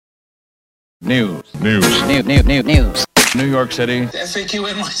News. New York City. The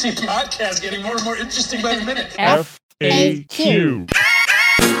FAQ NYC podcast getting more and more interesting by the minute. FAQ.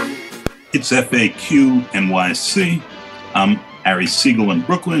 It's FAQ NYC. I'm Harry Siegel in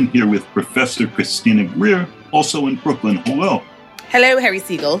Brooklyn, here with Professor Christina Greer, also in Brooklyn. Hello. Hello, Harry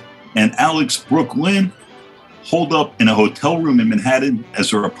Siegel. And Alex Brooklyn, holed up in a hotel room in Manhattan as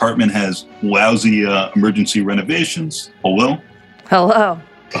her apartment has lousy emergency renovations. Hello. Hello.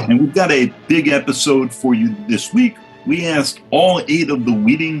 And we've got a big episode for you this week. We asked all 8 of the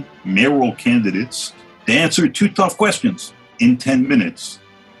leading mayoral candidates to answer 2 tough questions in 10 minutes.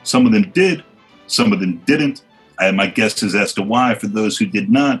 Some of them did, some of them didn't. I have my guesses as to why for those who did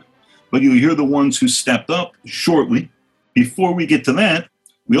not, but you'll hear the ones who stepped up shortly. Before we get to that,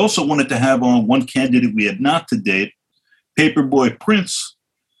 we also wanted to have on one candidate we had not to date, Paperboy Prince.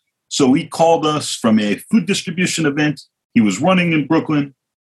 So he called us from a food distribution event he was running in Brooklyn.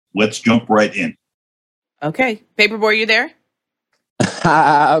 Let's jump right in. Okay. Paperboy, you there?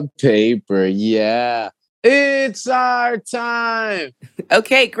 Paper, yeah. It's our time.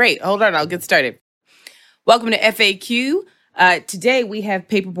 Okay, great. Hold on, I'll get started. Welcome to FAQ. Today we have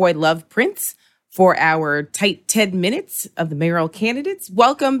Paperboy Love Prince for our tight 10 minutes of the mayoral candidates.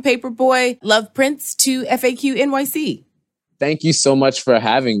 Welcome, Paperboy Love Prince, to FAQ NYC. Thank you so much for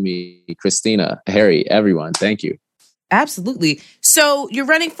having me, Christina, Harry, everyone. Thank you. Absolutely. So you're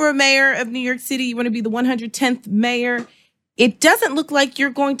running for mayor of New York City. You want to be the 110th mayor. It doesn't look like you're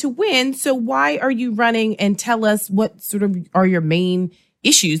going to win. So why are you running? And tell us what sort of are your main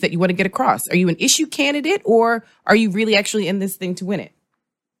issues that you want to get across. Are you an issue candidate or are you really actually in this thing to win it?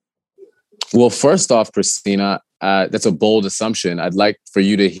 Well, first off, Christina, that's a bold assumption. I'd like for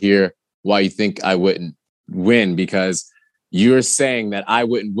you to hear why you think I wouldn't win, because you're saying that I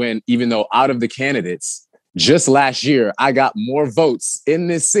wouldn't win, even though out of the candidates, just last year, I got more votes in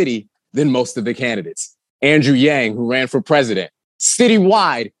this city than most of the candidates. Andrew Yang, who ran for president,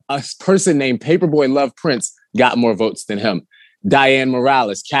 citywide, a person named Paperboy Love Prince got more votes than him. Diane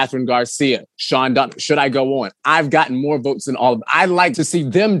Morales, Catherine Garcia, Sean Dunn. Should I go on? I've gotten more votes than all of them. I'd like to see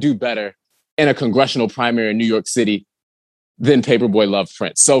them do better in a congressional primary in New York City than Paperboy Love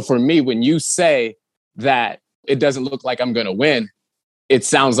Prince. So for me, when you say that it doesn't look like I'm going to win, it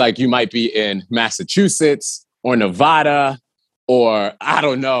sounds like you might be in Massachusetts or Nevada or, I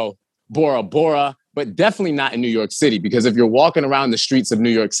don't know, Bora Bora, but definitely not in New York City. Because if you're walking around the streets of New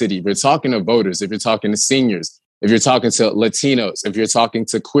York City, if you're talking to voters, if you're talking to seniors, if you're talking to Latinos, if you're talking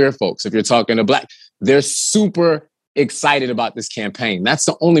to queer folks, if you're talking to Black, they're super excited about this campaign. That's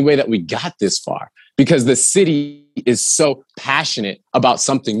the only way that we got this far, because the city is so passionate about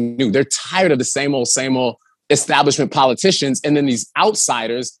something new. They're tired of the same old establishment politicians, and then these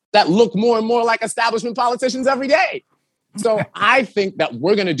outsiders that look more and more like establishment politicians every day. So I think that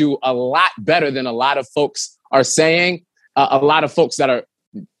we're going to do a lot better than a lot of folks are saying, a lot of folks that are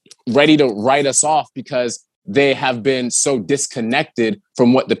ready to write us off because they have been so disconnected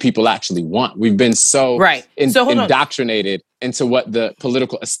from what the people actually want. We've been so indoctrinated into what the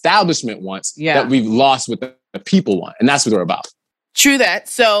political establishment wants that we've lost what the people want. And that's what we're about. True that.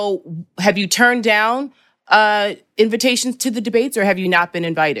 So have you turned down invitations to the debates, or have you not been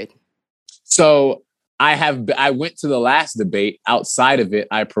invited? So I went to the last debate. Outside of it,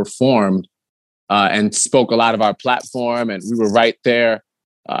 I performed and spoke a lot of our platform, and we were right there.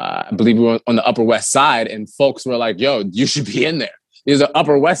 I believe we were on the Upper West Side, and folks were like, yo, you should be in there. There's an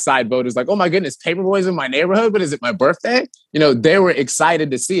Upper West Side voters like, oh my goodness, Paperboy's in my neighborhood, but is it my birthday? You know, they were excited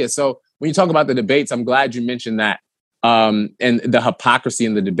to see us. So when you talk about the debates, I'm glad you mentioned that. And the hypocrisy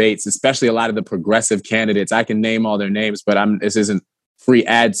in the debates, especially a lot of the progressive candidates. I can name all their names, but this isn't free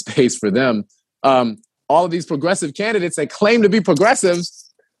ad space for them. All of these progressive candidates that claim to be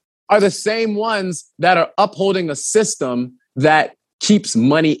progressives are the same ones that are upholding a system that keeps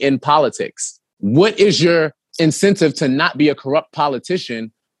money in politics. What is your incentive to not be a corrupt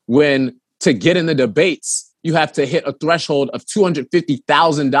politician when to get in the debates, you have to hit a threshold of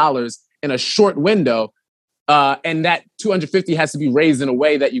 $250,000 in a short window? And that $250,000 has to be raised in a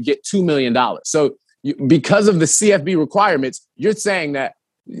way that you get $2 million. So because of the CFB requirements, you're saying that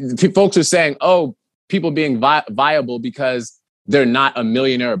folks are saying, oh, people being viable because they're not a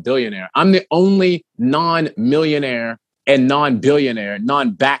millionaire or billionaire. I'm the only non-millionaire and non-billionaire,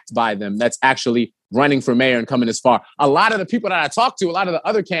 non-backed by them, that's actually running for mayor and coming this far. A lot of the people that I talked to, a lot of the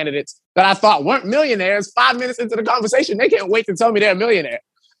other candidates that I thought weren't millionaires, 5 minutes into the conversation, they can't wait to tell me they're a millionaire.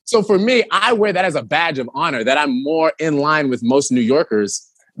 So for me, I wear that as a badge of honor, that I'm more in line with most New Yorkers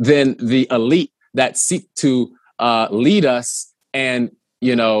than the elite that seek to lead us and,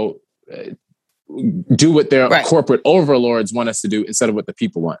 do what their corporate overlords want us to do instead of what the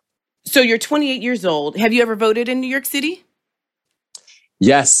people want. So you're 28 years old. Have you ever voted in New York City?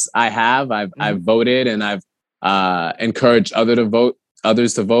 Yes, I have. I've voted, and I've encouraged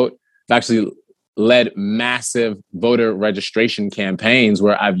others to vote. I've actually led massive voter registration campaigns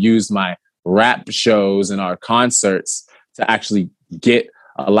where I've used my rap shows and our concerts to actually get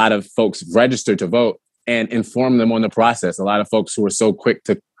a lot of folks registered to vote and inform them on the process. A lot of folks who are so quick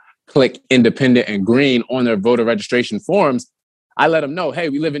to click independent and green on their voter registration forms, I let them know, hey,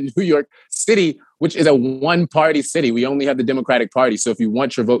 we live in New York City, which is a one-party city. We only have the Democratic Party. So if you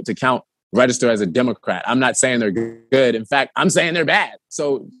want your vote to count, register as a Democrat. I'm not saying they're good. In fact, I'm saying they're bad.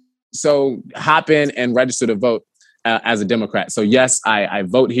 So hop in and register to vote as a Democrat. So yes, I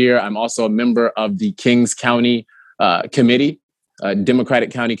vote here. I'm also a member of the Kings County Committee,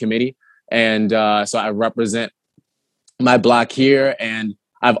 Democratic County Committee. And so I represent my block here. And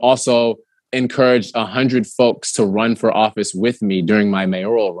I've also encouraged 100 folks to run for office with me during my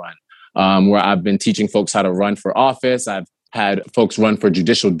mayoral run, where I've been teaching folks how to run for office. I've had folks run for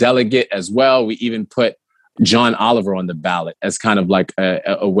judicial delegate as well. We even put John Oliver on the ballot as kind of like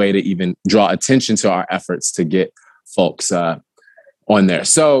a way to even draw attention to our efforts to get folks on there.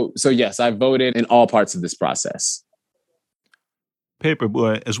 So yes, I voted in all parts of this process.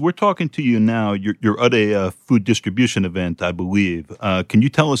 Paperboy, as we're talking to you now, you're at a food distribution event, I believe. Can you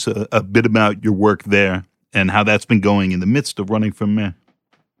tell us a bit about your work there and how that's been going in the midst of running for mayor?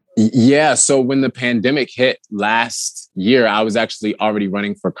 Yeah, so when the pandemic hit last year, I was actually already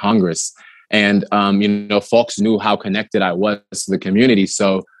running for Congress. And, folks knew how connected I was to the community.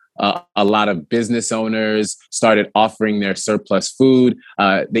 So a lot of business owners started offering their surplus food.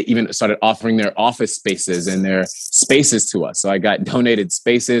 They even started offering their office spaces and their spaces to us. So I got donated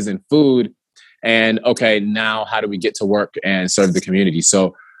spaces and food. And okay, now how do we get to work and serve the community?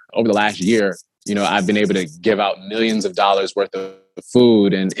 So over the last year, I've been able to give out millions of dollars worth of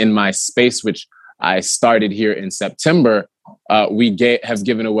food. And in my space, which I started here in September, we have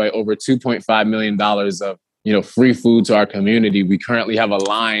given away over $2.5 million of free food to our community. We currently have a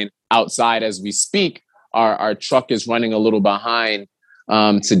line outside as we speak. Our truck is running a little behind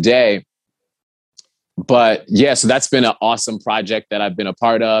today. But yeah, so that's been an awesome project that I've been a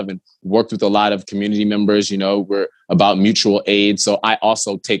part of and worked with a lot of community members. We're about mutual aid. So I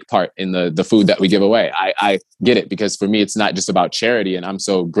also take part in the food that we give away. I get it, because for me, it's not just about charity and I'm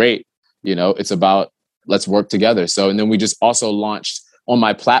so great. It's about let's work together. So, and then we just also launched on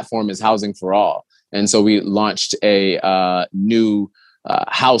my platform is Housing for All. And so we launched a new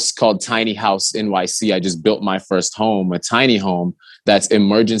house called Tiny House NYC. I just built my first home, a tiny home that's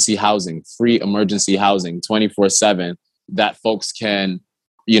emergency housing, free emergency housing, 24/7, that folks can,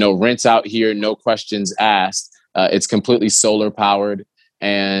 rent out here, no questions asked. It's completely solar powered.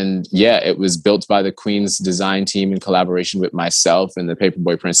 And yeah, it was built by the Queens design team in collaboration with myself and the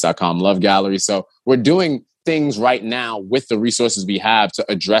paperboyprince.com Love Gallery. So we're doing things right now with the resources we have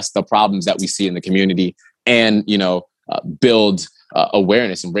to address the problems that we see in the community and, build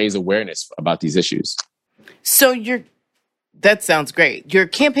awareness and raise awareness about these issues. So that sounds great. Your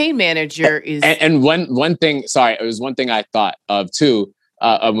campaign manager is... And one thing, sorry, it was one thing I thought of too,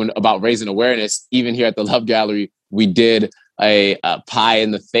 about raising awareness. Even here at the Love Gallery, we did a pie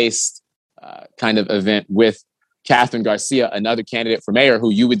in the face kind of event with Catherine Garcia, another candidate for mayor,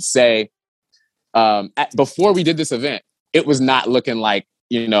 who you would say, before we did this event, it was not looking like,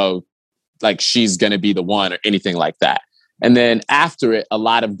 like she's going to be the one or anything like that. And then after it, a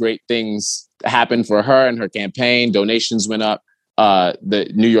lot of great things happened for her and her campaign. Donations went up.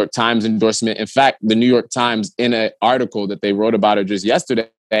 The New York Times endorsement. In fact, the New York Times, in an article that they wrote about her just yesterday,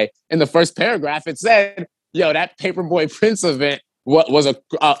 in the first paragraph, it said, that Paperboy Prince event was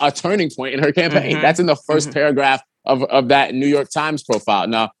a turning point in her campaign. Mm-hmm. That's in the first paragraph of that New York Times profile.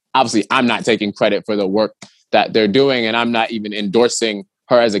 Now, obviously, I'm not taking credit for the work that they're doing, and I'm not even endorsing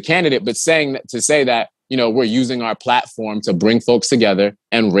her as a candidate, but to say that, we're using our platform to bring folks together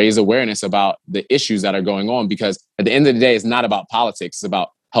and raise awareness about the issues that are going on, because at the end of the day, it's not about politics. It's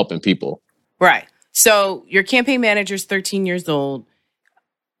about helping people. Right. So your campaign manager's 13 years old.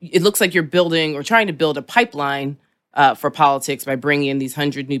 It looks like you're building or trying to build a pipeline for politics by bringing in these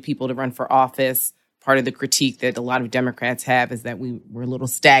 100 new people to run for office. Part of the critique that a lot of Democrats have is that we're a little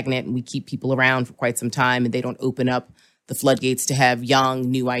stagnant and we keep people around for quite some time and they don't open up the floodgates to have young,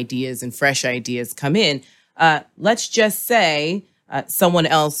 new ideas and fresh ideas come in. Let's just say someone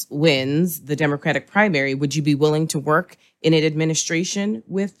else wins the Democratic primary. Would you be willing to work in an administration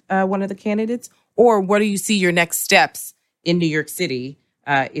with one of the candidates? Or what do you see your next steps in New York City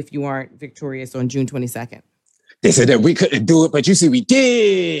if you aren't victorious on June 22nd? They said that we couldn't do it, but you see, we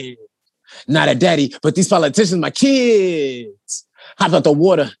did. Not a daddy, but these politicians, my kids. Hop out the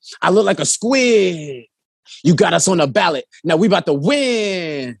water. I look like a squid. You got us on the ballot. Now we about to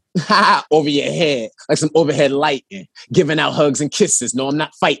win. Over your head, like some overhead lighting. Giving out hugs and kisses. No, I'm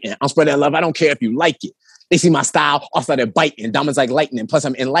not fighting. I'm spreading love. I don't care if you like it. They see my style, all started biting. Diamonds like lightning. Plus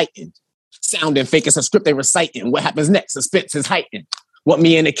I'm enlightened. Sounding fake as a script they reciting. What happens next? Suspense is heightened. Want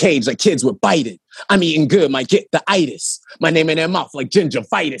me in a cage like kids were biting. I'm eating good, might get the itis. My name in their mouth like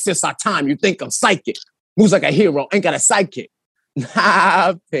gingivitis. It's our time, you think I'm psychic. Moves like a hero, ain't got a sidekick.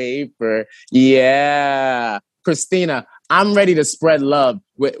 Paper. Yeah. Christina, I'm ready to spread love.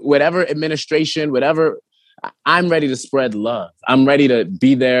 Whatever administration, whatever, I'm ready to spread love. I'm ready to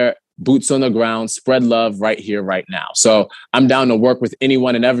be there, boots on the ground, spread love right here, right now. So I'm down to work with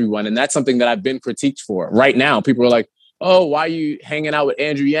anyone and everyone. And that's something that I've been critiqued for. Right now, people are like, oh, why are you hanging out with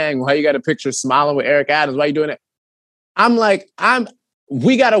Andrew Yang? Why you got a picture smiling with Eric Adams? Why are you doing it? I'm like,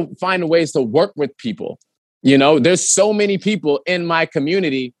 we got to find ways to work with people. You know, there's so many people in my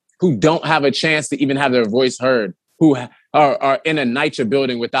community who don't have a chance to even have their voice heard, who are in a NYCHA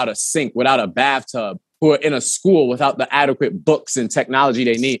building without a sink, without a bathtub, who are in a school without the adequate books and technology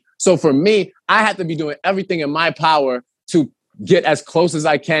they need. So for me, I have to be doing everything in my power to get as close as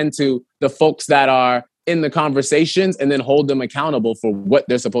I can to the folks that are in the conversations and then hold them accountable for what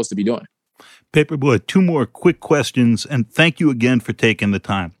they're supposed to be doing. Paperboy, 2 more quick questions, and thank you again for taking the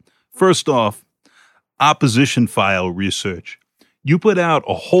time. First off, opposition file research. You put out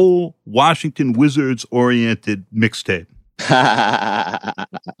a whole Washington Wizards-oriented mixtape.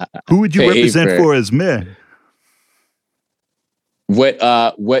 Who would you represent for as mayor? What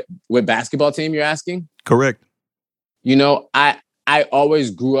basketball team you're asking? Correct. You know, I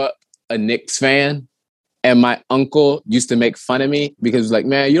always grew up a Knicks fan. And my uncle used to make fun of me because he was like,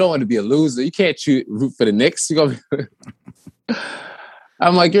 man, you don't want to be a loser. You can't root for the Knicks.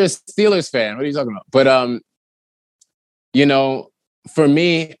 I'm like, you're a Steelers fan. What are you talking about? But, you know, for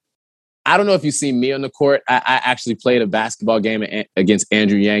me, I don't know if you've seen me on the court. I actually played a basketball game against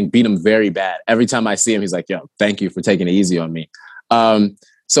Andrew Yang, beat him very bad. Every time I see him, he's like, yo, thank you for taking it easy on me.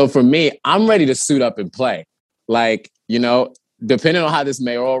 So for me, I'm ready to suit up and play. Like, you know, depending on how this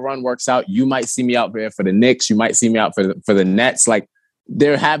mayoral run works out, you might see me out there for the Knicks. You might see me out for the Nets. Like,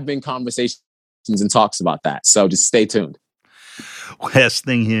 there have been conversations and talks about that. So just stay tuned. Last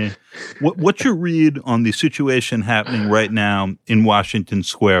thing here. What's your read on the situation happening right now in Washington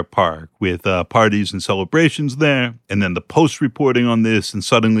Square Park with parties and celebrations there, and then the Post reporting on this, and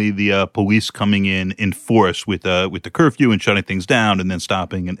suddenly the police coming in force with the curfew and shutting things down and then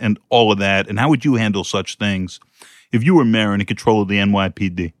stopping and all of that? And how would you handle such things if you were mayor and in control of the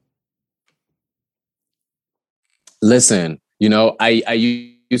NYPD? Listen, you know, I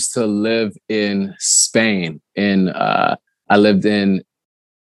used to live in Spain. I lived in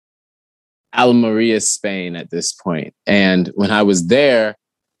Almeria, Spain at this point. And when I was there,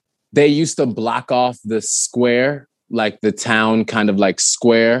 they used to block off the square, like the town kind of like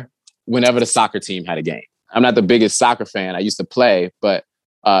square, whenever the soccer team had a game. I'm not the biggest soccer fan. I used to play, but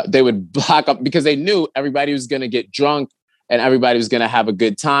they would block up because they knew everybody was going to get drunk and everybody was going to have a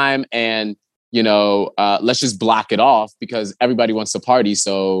good time. And, you know, let's just block it off because everybody wants to party.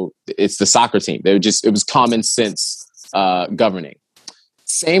 So it's the soccer team. It was common sense governing.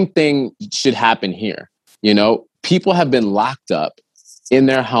 Same thing should happen here. You know, people have been locked up in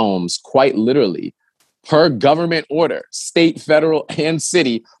their homes, quite literally, per government order, state, federal, and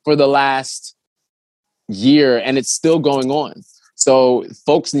city for the last year, and it's still going on. So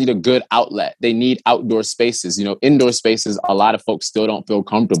folks need a good outlet. They need outdoor spaces. You know, indoor spaces, a lot of folks still don't feel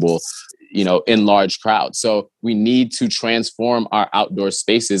comfortable, you know, in large crowds. So we need to transform our outdoor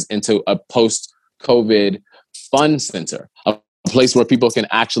spaces into a post-COVID fun center, a place where people can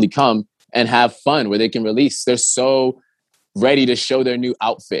actually come and have fun, where they can release. They're so ready to show their new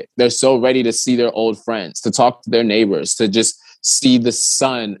outfit. They're so ready to see their old friends, to talk to their neighbors, to just see the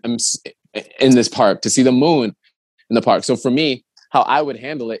sun in this park, to see the moon in the park. So for me, how I would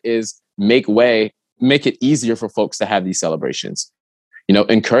handle it is make it easier for folks to have these celebrations. You know,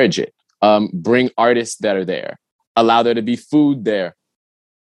 encourage it. Bring artists that are there. Allow there to be food there.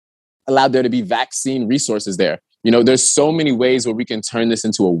 Allow there to be vaccine resources there. You know, there's so many ways where we can turn this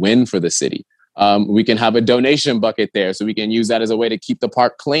into a win for the city. We can have a donation bucket there, so we can use that as a way to keep the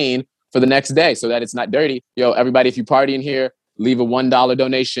park clean for the next day so that it's not dirty. Yo, everybody, if you party in here, leave a $1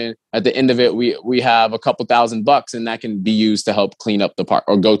 donation. At the end of it, we have a couple $1,000 and that can be used to help clean up the park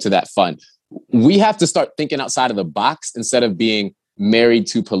or go to that fund. We have to start thinking outside of the box instead of being married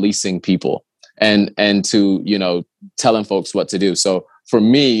to policing people and to, you know, telling folks what to do. So for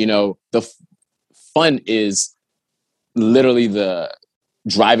me, you know, the fun is literally the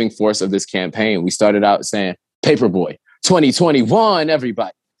driving force of this campaign. We started out saying, Paperboy, 2021,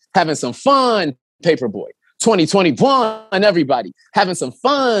 everybody having some fun, Paperboy. 2021, everybody having some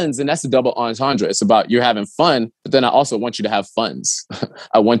funds. And that's a double entendre. It's about you're having fun, but then I also want you to have funds.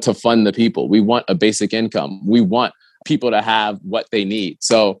 I want to fund the people. We want a basic income. We want people to have what they need.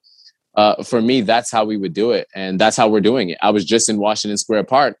 So for me, that's how we would do it. And that's how we're doing it. I was just in Washington Square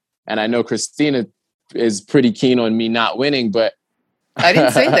Park, and I know Christina is pretty keen on me not winning, but I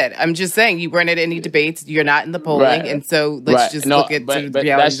didn't say that. I'm just saying you weren't at any debates. You're not in the polling. Right. And so let's just look at the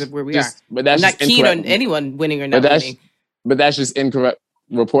realities of where we are. But that's I'm not keen incorrect. on anyone winning or not winning. But that's just incorrect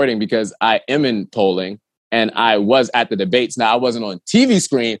reporting, because I am in polling and I was at the debates. Now, I wasn't on TV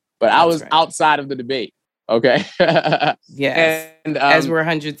screen, but I was outside of the debate. Okay. Yes. And as were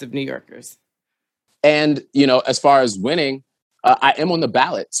hundreds of New Yorkers. And, as far as winning, I am on the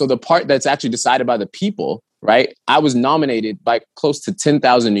ballot. So the part that's actually decided by the people, right? I was nominated by close to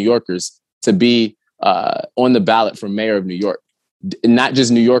 10,000 New Yorkers to be on the ballot for mayor of New York. Not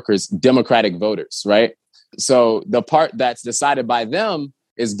just New Yorkers, Democratic voters, right? So the part that's decided by them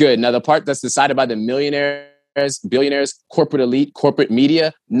is good. Now, the part that's decided by the millionaires, billionaires, corporate elite, corporate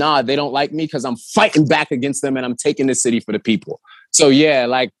media, they don't like me because I'm fighting back against them and I'm taking the city for the people. So yeah,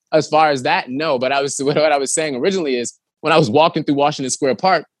 like as far as that, no. But what I was saying originally is when I was walking through Washington Square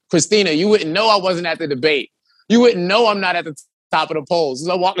Park, Christina, you wouldn't know I wasn't at the debate. You wouldn't know I'm not at the top of the polls. As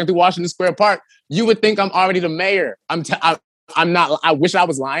I'm walking through Washington Square Park, you would think I'm already the mayor. I'm not. I wish I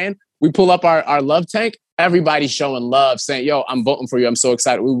was lying. We pull up our love tank. Everybody's showing love, saying, yo, I'm voting for you. I'm so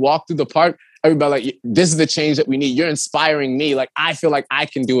excited. We walk through the park. Everybody like, this is the change that we need. You're inspiring me. Like, I feel like I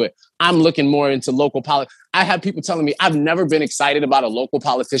can do it. I'm looking more into local politics. I have people telling me I've never been excited about a local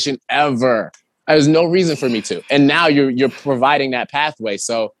politician ever. There's no reason for me to. And now you're providing that pathway.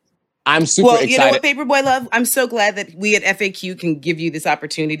 So I'm super excited. Well, you know what, Paperboy Love? I'm so glad that we at FAQ can give you this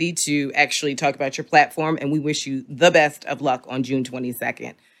opportunity to actually talk about your platform. And we wish you the best of luck on June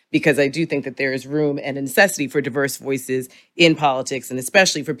 22nd. Because I do think that there is room and a necessity for diverse voices in politics, and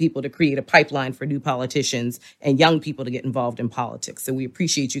especially for people to create a pipeline for new politicians and young people to get involved in politics. So we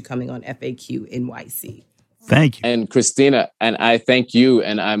appreciate you coming on FAQ NYC. Thank you. And Christina, and I thank you.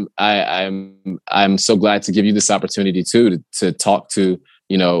 And I'm so glad to give you this opportunity too, to talk to,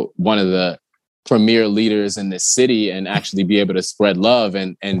 one of the premier leaders in this city and actually be able to spread love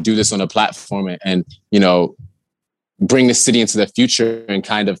and do this on a platform and bring the city into the future and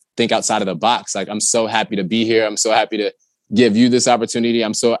kind of think outside of the box. Like, I'm so happy to be here. I'm so happy to give you this opportunity.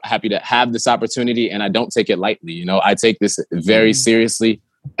 I'm so happy to have this opportunity, and I don't take it lightly. I take this very seriously.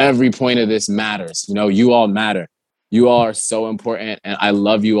 Every point of this matters. You all matter. You all are so important, and I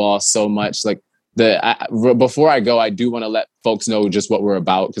love you all so much. Like, before I go, I do want to let folks know just what we're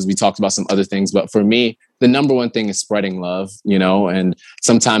about, because we talked about some other things. But for me, the number one thing is spreading love, and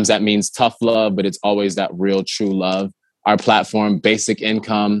sometimes that means tough love, but it's always that real, true love. Our platform, Basic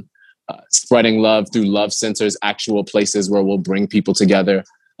Income, spreading love through love centers, actual places where we'll bring people together,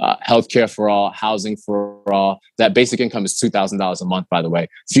 healthcare for all, housing for all. That basic income is $2,000 a month, by the way.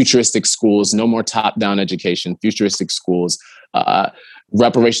 Futuristic schools, no more top-down education, futuristic schools,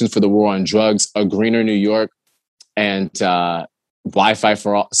 reparations for the war on drugs, a greener New York, and Wi-Fi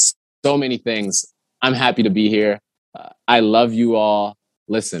for all. So many things. I'm happy to be here. I love you all.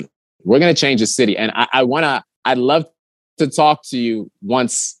 Listen, we're going to change the city. And I'd love to talk to you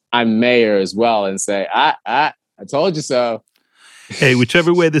once I'm mayor as well and say, I told you so. Hey,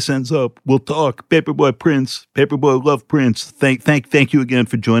 whichever way this ends up, we'll talk. Paperboy Prince, Paperboy Love Prince. Thank you again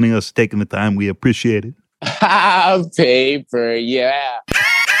for joining us, taking the time. We appreciate it. Paper, yeah.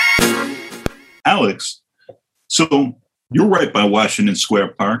 Alex, so you're right by Washington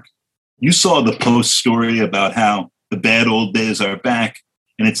Square Park. You saw the Post story about how the bad old days are back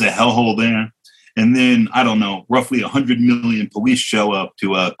and it's a hellhole there. And then, I don't know, roughly 100 million police show up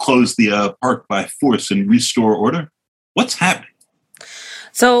to close the park by force and restore order. What's happening?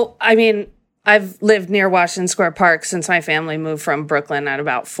 So, I've lived near Washington Square Park since my family moved from Brooklyn at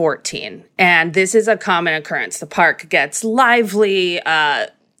about 14. And this is a common occurrence. The park gets lively.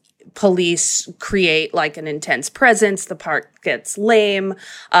 Police create like an intense presence. The park gets lame.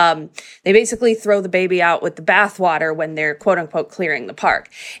 They basically throw the baby out with the bathwater when they're quote unquote clearing the park.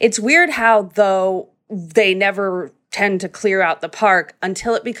 It's weird how, though, they never tend to clear out the park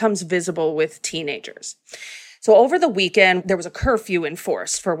until it becomes visible with teenagers. So over the weekend, there was a curfew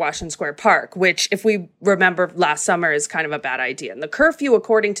enforced for Washington Square Park, which, if we remember last summer, is kind of a bad idea. And the curfew,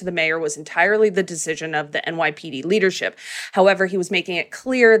 according to the mayor, was entirely the decision of the NYPD leadership. However, he was making it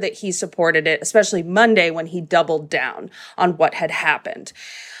clear that he supported it, especially Monday when he doubled down on what had happened.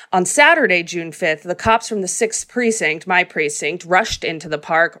 On Saturday, June 5th, the cops from the 6th precinct, my precinct, rushed into the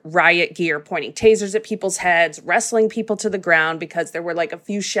park, riot gear, pointing tasers at people's heads, wrestling people to the ground because there were like a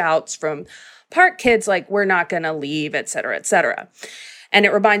few shouts from park kids like, we're not going to leave, et cetera, et cetera. And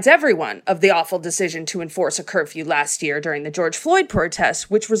it reminds everyone of the awful decision to enforce a curfew last year during the George Floyd protests,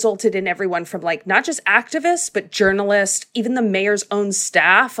 which resulted in everyone from like not just activists, but journalists, even the mayor's own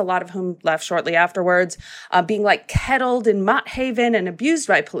staff, a lot of whom left shortly afterwards, being like kettled in Mott Haven and abused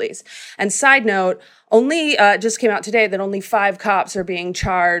by police. And side note, only just came out today that only 5 cops are being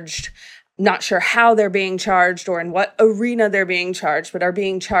charged. Not sure how they're being charged or in what arena they're being charged, but are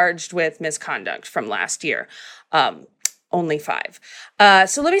being charged with misconduct from last year. Only 5.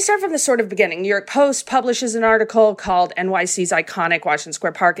 So let me start from the sort of beginning. New York Post publishes an article called NYC's iconic Washington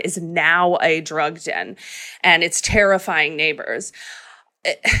Square Park is now a drug den, and it's terrifying neighbors.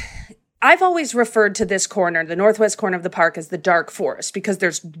 I've always referred to this corner, the northwest corner of the park, as the dark forest because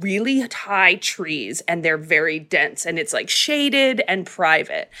there's really high trees and they're very dense and it's like shaded and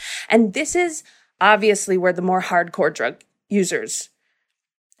private. And this is obviously where the more hardcore drug users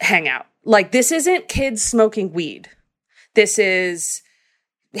hang out. Like, this isn't kids smoking weed. This is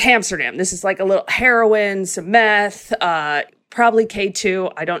Amsterdam. This is like a little heroin, some meth, probably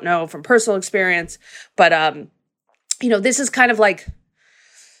K2. I don't know from personal experience, but, this is kind of like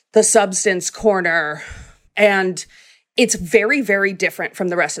the substance corner, and it's very, very different from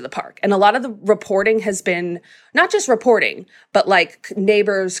the rest of the park. And a lot of the reporting has been not just reporting, but like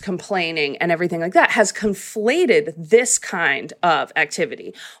neighbors complaining and everything like that has conflated this kind of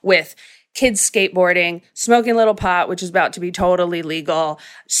activity with kids skateboarding, smoking little pot, which is about to be totally legal,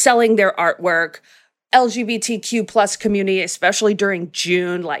 selling their artwork, LGBTQ plus community, especially during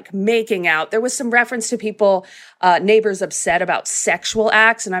June, like making out. There was some reference to people, neighbors upset about sexual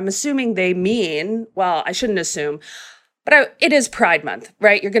acts. And I'm assuming they mean, well, I shouldn't assume, but it is Pride Month,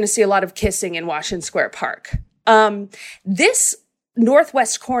 right? You're going to see a lot of kissing in Washington Square Park. This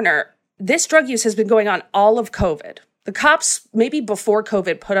northwest corner, this drug use has been going on all of COVID. The cops, maybe before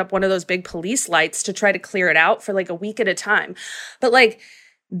COVID, put up one of those big police lights to try to clear it out for like a week at a time. But like,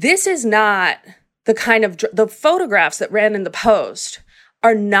 this is not the kind of, the photographs that ran in the Post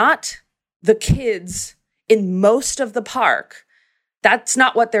are not the kids in most of the park. That's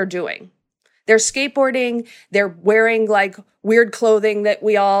not what they're doing. They're skateboarding. They're wearing like weird clothing that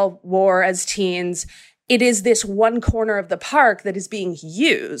we all wore as teens. It is this one corner of the park that is being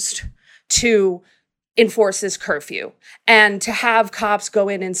used to enforce this curfew and to have cops go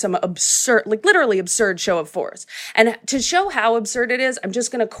in some absurd, like literally absurd show of force. And to show how absurd it is, I'm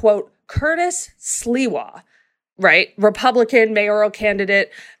just going to quote Curtis Sliwa, right? Republican mayoral candidate,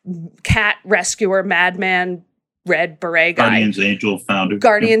 cat rescuer, madman, red beret guy. Guardian's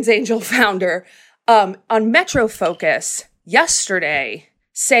Angel founder. On Metro Focus yesterday,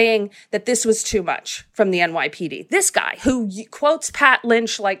 saying that this was too much from the NYPD. This guy who quotes Pat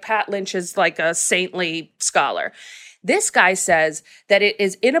Lynch like Pat Lynch is like a saintly scholar. This guy says that it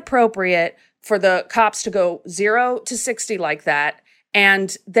is inappropriate for the cops to go 0 to 60 like that,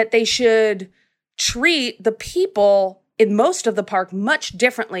 and that they should treat the people in most of the park much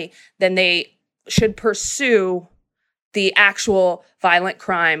differently than they should pursue the actual violent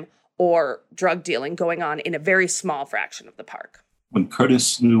crime or drug dealing going on in a very small fraction of the park. When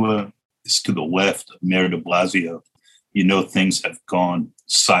Curtis Sliwa is to the left of Mayor de Blasio, you know things have gone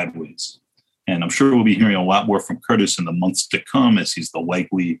sideways. And I'm sure we'll be hearing a lot more from Curtis in the months to come as he's the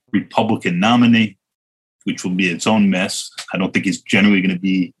likely Republican nominee, which will be its own mess. I don't think he's generally going to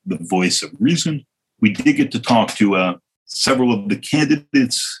be the voice of reason. We did get to talk to several of the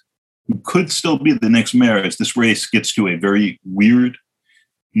candidates who could still be the next mayor as this race gets to a very weird,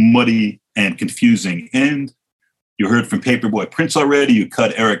 muddy, and confusing end. You heard from Paperboy Prince already. You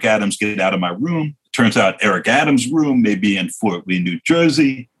cut Eric Adams, get out of my room. Turns out Eric Adams' room may be in Fort Lee, New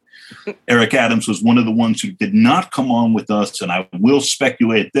Jersey. Eric Adams was one of the ones who did not come on with us, and I will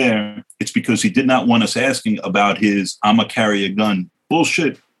speculate there. It's because he did not want us asking about his "I'ma carry a gun"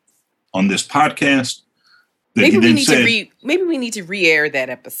 bullshit on this podcast. Maybe we need to re-air that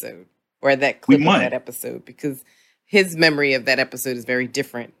episode or that clip of that episode, because his memory of that episode is very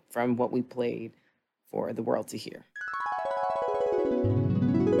different from what we played for the world to hear.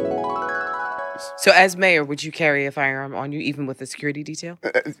 So as mayor, would you carry a firearm on you, even with a security detail?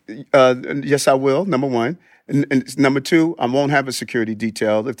 Yes, I will, number one. And number two, I won't have a security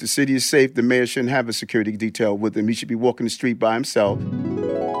detail. If the city is safe, the mayor shouldn't have a security detail with him. He should be walking the street by himself.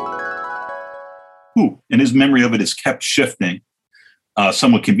 And his memory of it has kept shifting.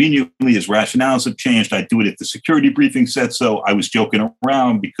 Somewhat conveniently, his rationales have changed. I do it if the security briefing said so. I was joking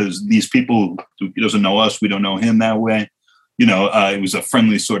around because these people, he doesn't know us, we don't know him that way. It was a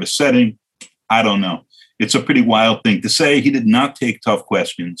friendly sort of setting. I don't know. It's a pretty wild thing to say. He did not take tough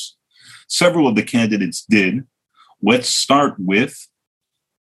questions. Several of the candidates did. Let's start with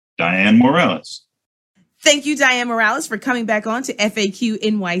Diane Morales. Thank you, Diane Morales, for coming back on to FAQ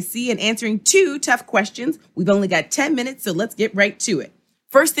NYC and answering 2 tough questions. We've only got 10 minutes, so let's get right to it.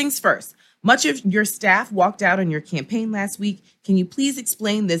 First things first, much of your staff walked out on your campaign last week. Can you please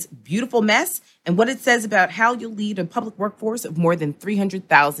explain this beautiful mess and what it says about how you'll lead a public workforce of more than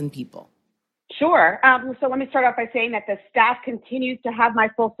 300,000 people? Sure. So let me start off by saying that the staff continues to have my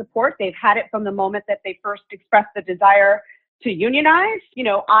full support. They've had it from the moment that they first expressed the desire to unionize.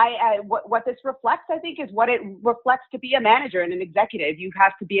 What this reflects, I think, is what it reflects to be a manager and an executive. You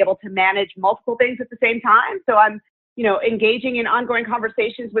have to be able to manage multiple things at the same time. So I'm, engaging in ongoing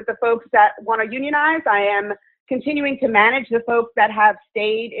conversations with the folks that want to unionize. I am continuing to manage the folks that have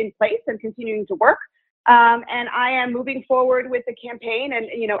stayed in place and continuing to work. And I am moving forward with the campaign and,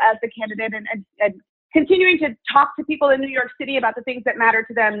 as the candidate and continuing to talk to people in New York City about the things that matter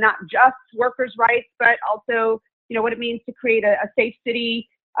to them, not just workers' rights, but also, what it means to create a safe city,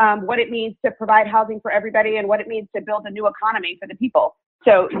 what it means to provide housing for everybody, and what it means to build a new economy for the people.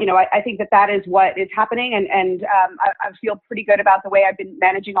 So, I think that is what is happening. And I feel pretty good about the way I've been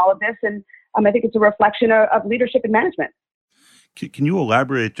managing all of this. And I think it's a reflection of leadership and management. Can you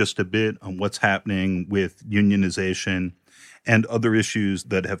elaborate just a bit on what's happening with unionization and other issues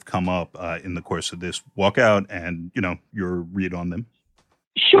that have come up in the course of this walkout and, your read on them?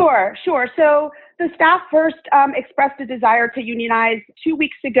 Sure. So the staff first expressed a desire to unionize 2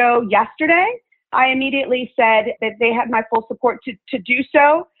 weeks ago yesterday. I immediately said that they had my full support to do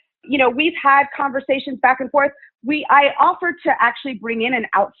so. We've had conversations back and forth. I offered to actually bring in an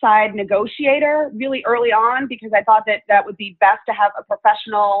outside negotiator really early on because I thought that would be best to have a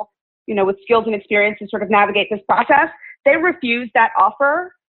professional, with skills and experience to sort of navigate this process. They refused that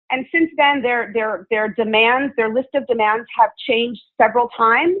offer. And since then, their demands, their list of demands have changed several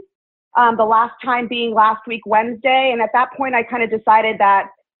times. The last time being last week, Wednesday. And at that point, I kind of decided that,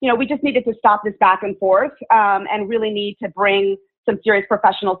 we just needed to stop this back and forth and really need to bring some serious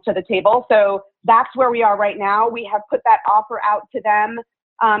professionals to the table. So that's where we are right now. We have put that offer out to them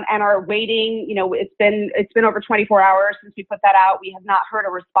and are waiting. It's been over 24 hours since we put that out. We have not heard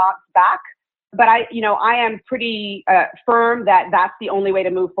a response back. But I am pretty firm that that's the only way to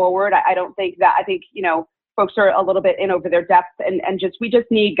move forward. I think folks are a little bit in over their depth and we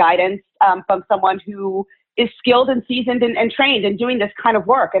just need guidance from someone who is skilled and seasoned and trained in doing this kind of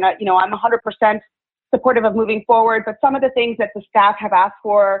work. And I'm 100% supportive of moving forward, but some of the things that the staff have asked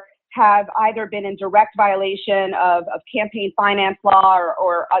for have either been in direct violation of campaign finance law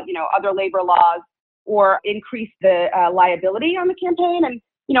or other labor laws, or increase the liability on the campaign. And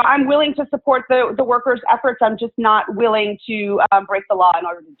I'm willing to support the workers' efforts. I'm just not willing to break the law in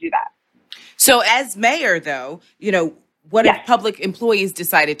order to do that. So as mayor, though, what if public employees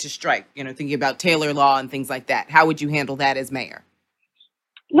decided to strike, thinking about Taylor law and things like that? How would you handle that as mayor?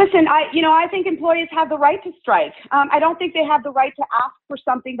 Listen, I think employees have the right to strike. I don't think they have the right to ask for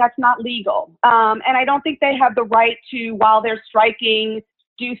something that's not legal. And I don't think they have the right to, while they're striking,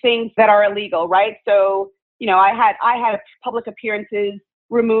 do things that are illegal, right? So, I had public appearances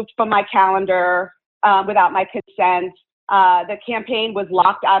removed from my calendar without my consent. The campaign was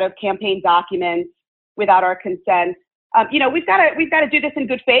locked out of campaign documents without our consent. We've got to do this in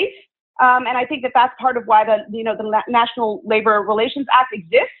good faith. And I think that's part of why the National Labor Relations Act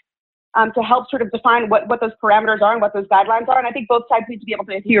exists, to help sort of define what those parameters are and what those guidelines are. And I think both sides need to be able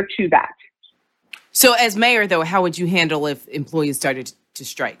to adhere to that. So as mayor, though, how would you handle if employees started to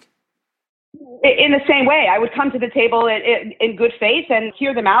strike? In the same way, I would come to the table in good faith and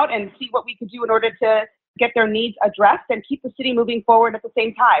hear them out and see what we could do in order to get their needs addressed and keep the city moving forward at the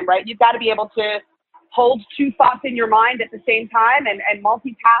same time, right? You've got to be able to hold 2 thoughts in your mind at the same time and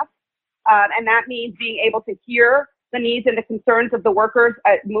multitask. And that means being able to hear the needs and the concerns of the workers,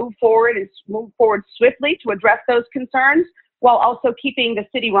 move forward swiftly to address those concerns while also keeping the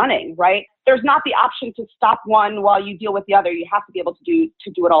city running, right? There's not the option to stop one while you deal with the other. You have to be able to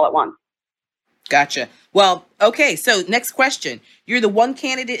do it all at once. Gotcha. Well, okay. So next question. You're the one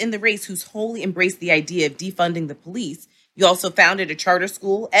candidate in the race who's wholly embraced the idea of defunding the police. You also founded a charter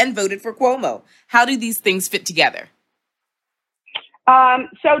school and voted for Cuomo. How do these things fit together?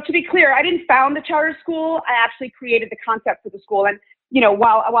 So to be clear, I didn't found the charter school. I actually created the concept for the school. And,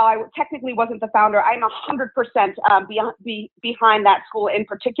 while I technically wasn't the founder, I'm 100% behind that school in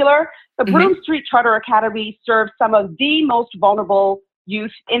particular. The Broome Street Charter Academy serves some of the most vulnerable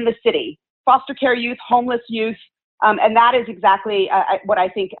youth in the city. Foster care youth, homeless youth. And that is exactly what I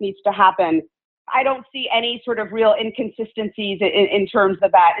think needs to happen. I don't see any sort of real inconsistencies in terms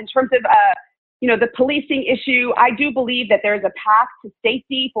of that. In terms of, the policing issue, I do believe that there's a path to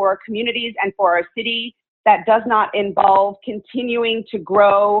safety for our communities and for our city that does not involve continuing to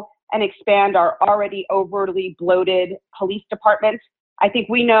grow and expand our already overly bloated police departments. I think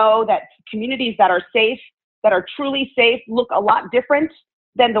we know that communities that are safe, that are truly safe, look a lot different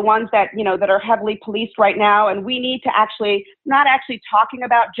than the ones that, that are heavily policed right now. And we need to not actually talking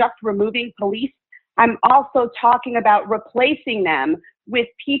about just removing police. I'm also talking about replacing them with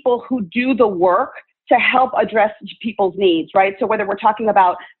people who do the work to help address people's needs, right? So whether we're talking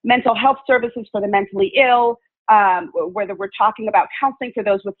about mental health services for the mentally ill, whether we're talking about counseling for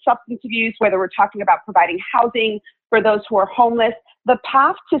those with substance abuse, whether we're talking about providing housing for those who are homeless, the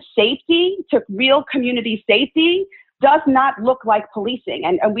path to safety, to real community safety, does not look like policing.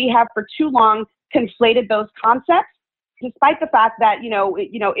 And we have for too long conflated those concepts, despite the fact that,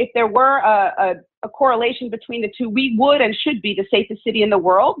 if there were a correlation between the two, we would and should be the safest city in the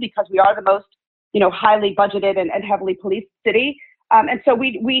world because we are the most, highly budgeted and heavily policed city. And so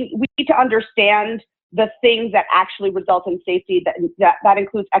we need to understand the things that actually result in safety. That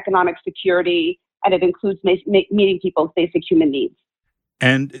includes economic security, and it includes meeting people's basic human needs.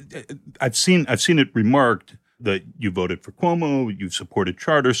 And I've seen it remarked that you voted for Cuomo, you've supported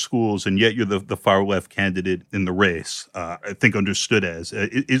charter schools, and yet you're the far left candidate in the race. I think understood as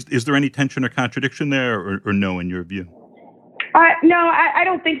is there any tension or contradiction there, or no, in your view? No, I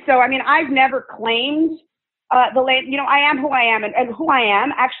don't think so. I mean, I've never claimed the land. I am who I am, and who I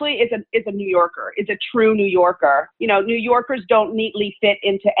am actually is a New Yorker, is a true New Yorker. New Yorkers don't neatly fit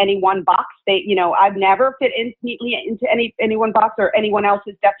into any one box. I've never fit neatly into any one box or anyone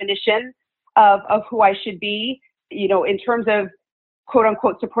else's definition of who I should be. In terms of quote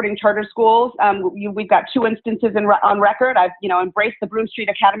unquote supporting charter schools, we've got two instances on record. I've embraced the Broome Street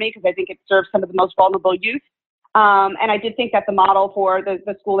Academy because I think it serves some of the most vulnerable youth. And I did think that the model for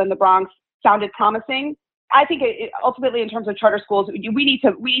the school in the Bronx sounded promising. I think ultimately, in terms of charter schools, we need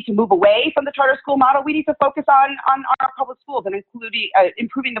to move away from the charter school model. We need to focus on our public schools and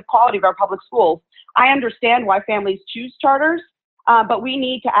improving the quality of our public schools. I understand why families choose charters, but we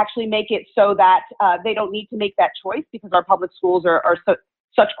need to actually make it so that they don't need to make that choice because our public schools are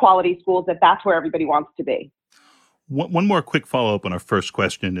such quality schools that's where everybody wants to be. One more quick follow-up on our first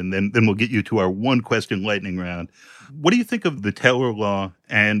question, and then we'll get you to our one-question lightning round. What do you think of the Taylor Law,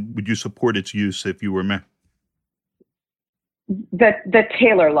 and would you support its use if you were mayor? The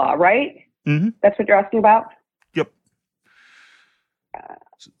Taylor Law, right? Mm-hmm. That's what you're asking about? Yep.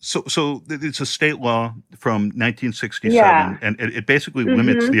 So it's a state law from 1967, and it basically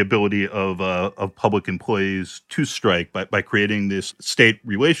limits the ability of public employees to strike by creating this state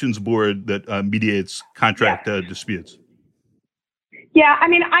relations board that mediates contract disputes. Yeah, I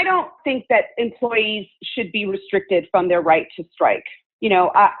mean, I don't think that employees should be restricted from their right to strike.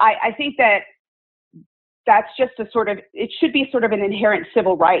 I think that's just it should be sort of an inherent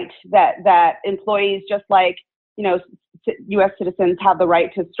civil right that employees, just like, U.S. citizens, have the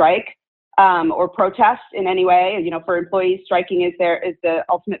right to strike or protest in any way. For employees, striking is the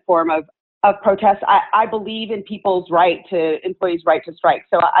ultimate form of protest. I believe in employees' right to strike.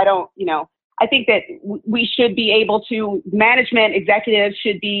 So I don't, I think that we should be able to, management executives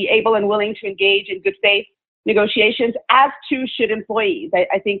should be able and willing to engage in good faith negotiations, as too should employees.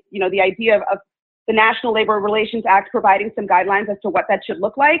 I think, the idea of the National Labor Relations Act providing some guidelines as to what that should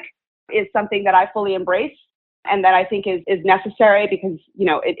look like is something that I fully embrace and that I think is necessary because,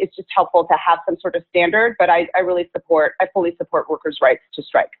 it's just helpful to have some sort of standard. But I fully support workers' rights to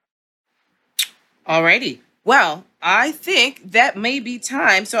strike. All righty. Well, I think that may be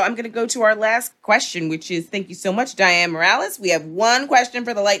time. So I'm going to go to our last question, which is, thank you so much, Diane Morales. We have one question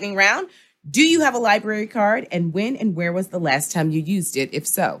for the lightning round. Do you have a library card, and when and where was the last time you used it, if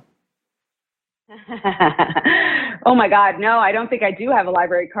so? Oh my God, no, I don't think I do have a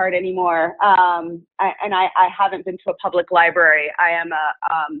library card anymore. I haven't been to a public library. I am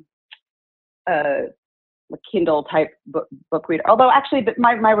a Kindle type book reader. Although actually,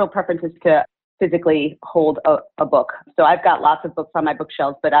 my real preference is to physically hold a book. So I've got lots of books on my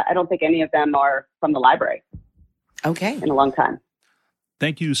bookshelves, but I don't think any of them are from the library. Okay. In a long time.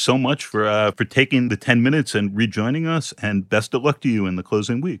 Thank you so much for taking the 10 minutes and rejoining us, and best of luck to you in the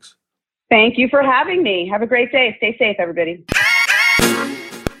closing weeks. Thank you for having me. Have a great day. Stay safe, everybody.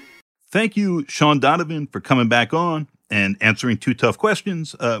 Thank you, Sean Donovan, for coming back on and answering two tough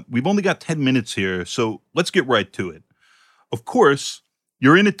questions. We've only got 10 minutes here, so let's get right to it. Of course,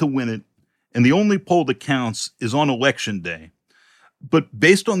 you're in it to win it, and the only poll that counts is on Election Day. But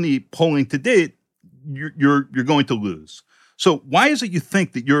based on the polling to date, you're going to lose. So why is it you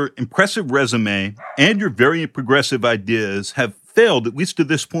think that your impressive resume and your very progressive ideas have failed, at least to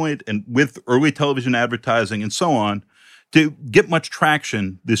this point, and with early television advertising and so on, to get much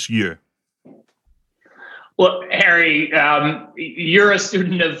traction this year? Well, Harry, you're a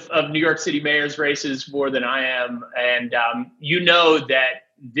student of New York City mayor's races more than I am. And you know that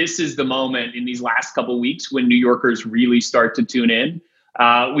this is the moment in these last couple of weeks when New Yorkers really start to tune in.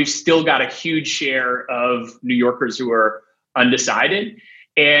 We've still got a huge share of New Yorkers who are undecided.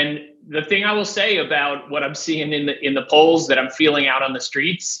 And the thing I will say about what I'm seeing in the polls that I'm feeling out on the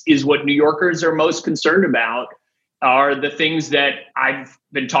streets is what New Yorkers are most concerned about are the things that I've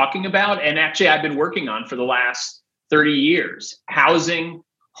been talking about and actually I've been working on for the last 30 years. Housing,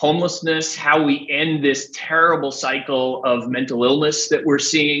 homelessness, how we end this terrible cycle of mental illness that we're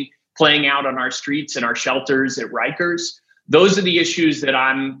seeing playing out on our streets and our shelters at Rikers. Those are the issues that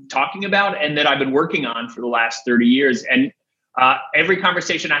I'm talking about and that I've been working on for the last 30 years. And every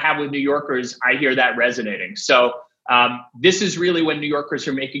conversation I have with New Yorkers, I hear that resonating. So this is really when New Yorkers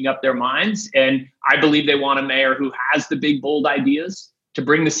are making up their minds. And I believe they want a mayor who has the big, bold ideas to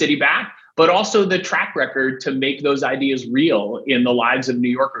bring the city back, but also the track record to make those ideas real in the lives of New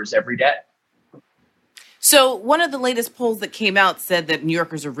Yorkers every day. So one of the latest polls that came out said that New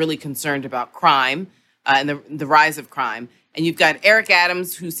Yorkers are really concerned about crime and the rise of crime. And you've got Eric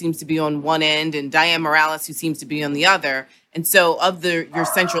Adams, who seems to be on one end, and Diane Morales, who seems to be on the other. And so of your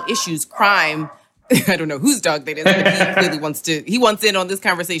central issues, crime, I don't know whose dog that is, but he clearly wants in on this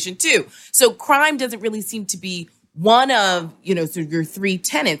conversation too. So crime doesn't really seem to be one of, so your three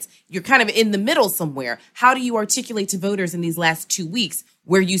tenets. You're kind of in the middle somewhere. How do you articulate to voters in these last 2 weeks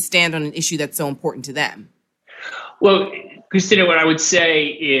where you stand on an issue that's so important to them? Well, Christina, what I would say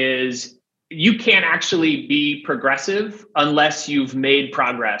is you can't actually be progressive unless you've made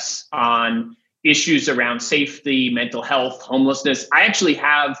progress on issues around safety, mental health, homelessness. I actually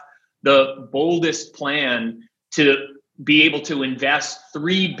have the boldest plan to be able to invest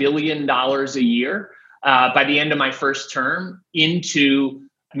 $3 billion a year by the end of my first term into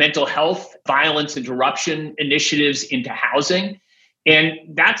mental health, violence interruption initiatives, into housing.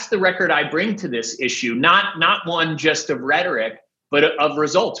 And that's the record I bring to this issue, not one just of rhetoric, but of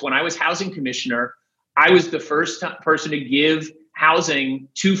results. When I was housing commissioner, I was the first person to give housing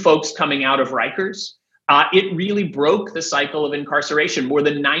to folks coming out of Rikers. It really broke the cycle of incarceration. More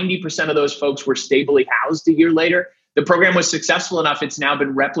than 90% of those folks were stably housed a year later. The program was successful enough, it's now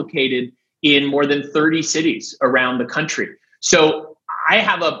been replicated in more than 30 cities around the country. So I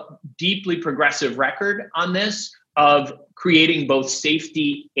have a deeply progressive record on this of creating both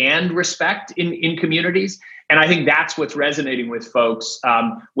safety and respect in communities. And I think that's what's resonating with folks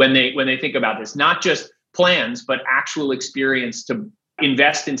when they think about this, not just plans, but actual experience to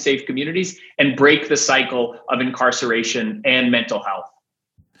invest in safe communities and break the cycle of incarceration and mental health.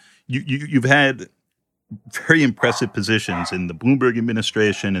 You've had very impressive positions in the Bloomberg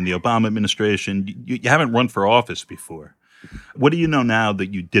administration and the Obama administration. You haven't run for office before. What do you know now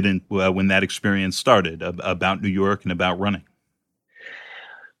that you didn't when that experience started about New York and about running?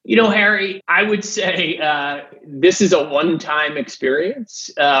 Harry, I would say this is a one-time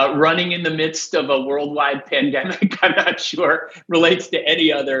experience. Running in the midst of a worldwide pandemic, I'm not sure relates to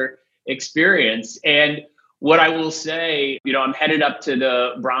any other experience. And what I will say, I'm headed up to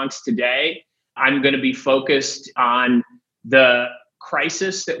the Bronx today. I'm going to be focused on the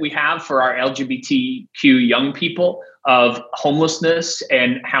crisis that we have for our LGBTQ young people of homelessness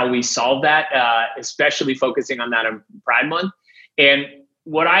and how we solve that, especially focusing on that in Pride Month. And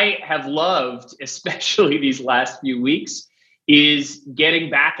what I have loved, especially these last few weeks, is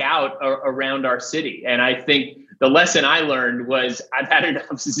getting back out around our city. And I think the lesson I learned was I've had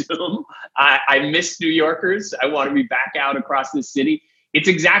enough Zoom. I miss New Yorkers. I want to be back out across the city. It's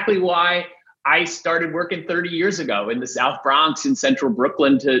exactly why I started working 30 years ago in the South Bronx and Central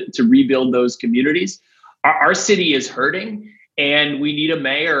Brooklyn to rebuild those communities. Our city is hurting, and we need a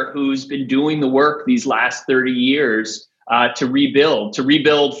mayor who's been doing the work these last 30 years to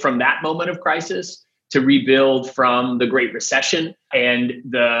rebuild from that moment of crisis, to rebuild from the Great Recession and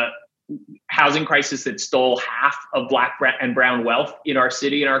the housing crisis that stole half of Black and brown wealth in our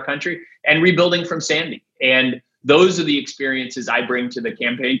city and our country, and rebuilding from Sandy. And those are the experiences I bring to the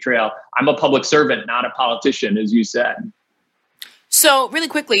campaign trail. I'm a public servant, not a politician, as you said. So really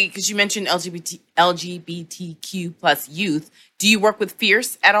quickly, because you mentioned LGBTQ plus youth, do you work with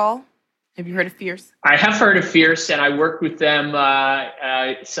Fierce at all? Have you heard of Fierce? I have heard of Fierce, and I worked with them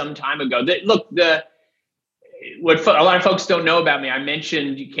some time ago. What a lot of folks don't know about me, I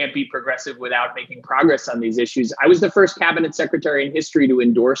mentioned you can't be progressive without making progress on these issues. I was the first cabinet secretary in history to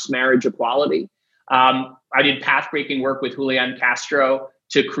endorse marriage equality. I did path-breaking work with Julian Castro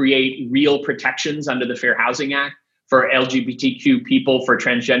to create real protections under the Fair Housing Act for LGBTQ people, for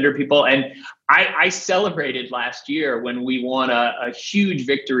transgender people. And I celebrated last year when we won a huge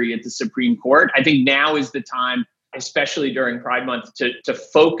victory at the Supreme Court. I think now is the time, especially during Pride Month, to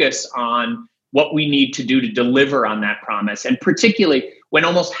focus on what we need to do to deliver on that promise. And particularly when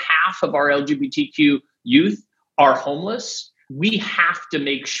almost half of our LGBTQ youth are homeless, we have to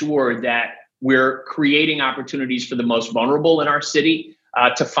make sure that we're creating opportunities for the most vulnerable in our city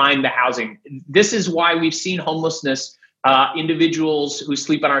to find the housing. This is why we've seen homelessness, individuals who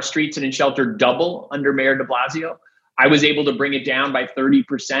sleep on our streets and in shelter, double under Mayor de Blasio. I was able to bring it down by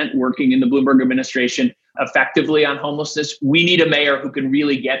 30% working in the Bloomberg administration effectively on homelessness. We need a mayor who can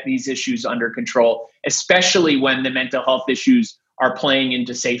really get these issues under control, especially when the mental health issues are playing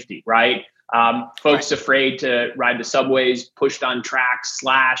into safety, right? Folks afraid to ride the subways, pushed on tracks,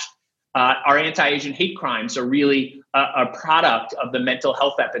 slashed. Our anti-Asian hate crimes are really a product of the mental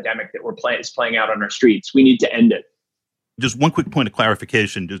health epidemic that is playing out on our streets. We need to end it. Just one quick point of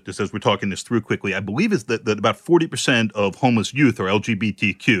clarification, just as we're talking this through quickly. I believe is that about 40% of homeless youth are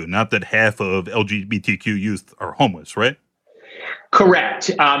LGBTQ, not that half of LGBTQ youth are homeless, right? Correct.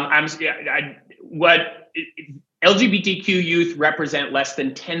 LGBTQ youth represent less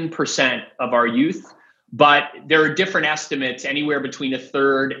than 10% of our youth, but there are different estimates. Anywhere between a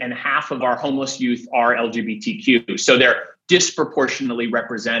third and half of our homeless youth are LGBTQ. So they're disproportionately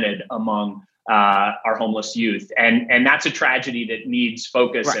represented among our homeless youth. And that's a tragedy that needs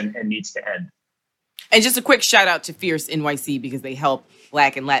focus and needs to end. And just a quick shout out to Fierce NYC because they help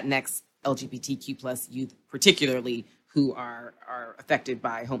Black and Latinx LGBTQ plus youth, particularly who are affected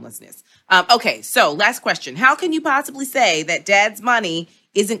by homelessness. Okay, so last question. How can you possibly say that Dad's money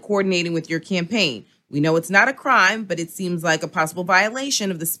isn't coordinating with your campaign? We know it's not a crime, but it seems like a possible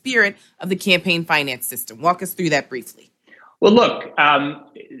violation of the spirit of the campaign finance system. Walk us through that briefly. Well, look,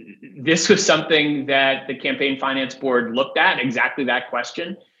 this was something that the Campaign Finance Board looked at, exactly that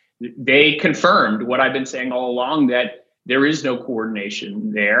question. They confirmed what I've been saying all along, that there is no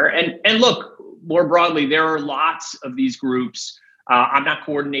coordination there. And look, more broadly, there are lots of these groups. I'm not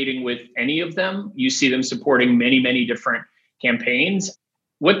coordinating with any of them. You see them supporting many, many different campaigns.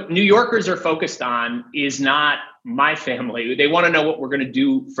 What New Yorkers are focused on is not my family. They want to know what we're going to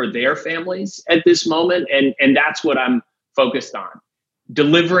do for their families at this moment. And that's what I'm focused on.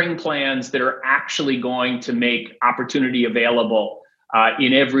 Delivering plans that are actually going to make opportunity available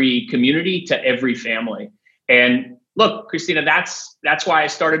in every community to every family. And look, Christina, that's why I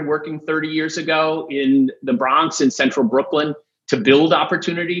started working 30 years ago in the Bronx and central Brooklyn to build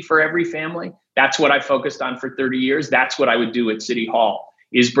opportunity for every family. That's what I focused on for 30 years. That's what I would do at City Hall,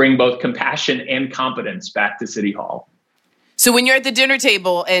 is bring both compassion and competence back to City Hall. So when you're at the dinner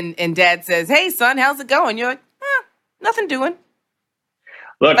table and Dad says, "Hey, son, how's it going?" You're like, nothing doing.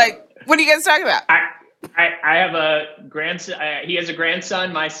 Look, like, what are you guys talking about? I have a grandson. He has a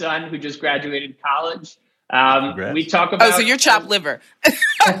grandson, my son, who just graduated college. We talk about. Oh, so you're chopped liver.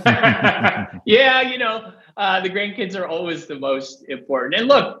 Yeah, the grandkids are always the most important. And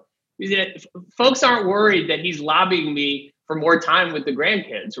look, folks aren't worried that he's lobbying me for more time with the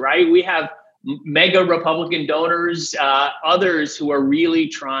grandkids, right? We have mega Republican donors, others who are really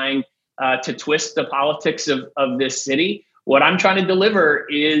trying to twist the politics of this city. What I'm trying to deliver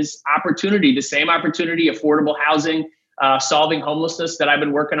is opportunity, the same opportunity, affordable housing, solving homelessness that I've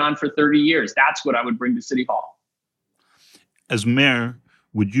been working on for 30 years. That's what I would bring to City Hall. As mayor,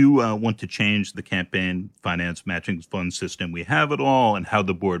 would you want to change the campaign finance matching fund system we have at all and how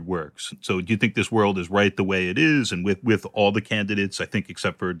the board works? So do you think this world is right the way it is? And with all the candidates, I think,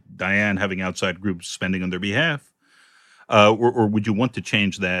 except for Diane, having outside groups spending on their behalf? Or would you want to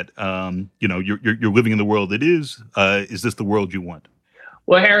change that? You're living in the world it is. Is this the world you want?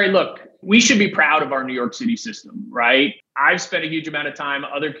 Well, Harry, look, we should be proud of our New York City system, right? I've spent a huge amount of time,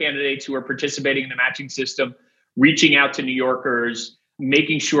 other candidates who are participating in the matching system, reaching out to New Yorkers,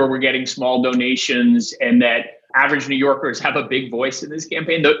 making sure we're getting small donations and that average New Yorkers have a big voice in this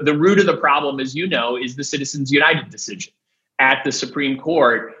campaign. The root of the problem, as you know, is the Citizens United decision at the Supreme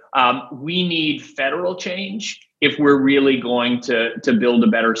Court. We need federal change if we're really going to build a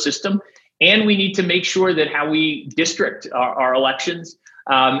better system. And we need to make sure that how we district our elections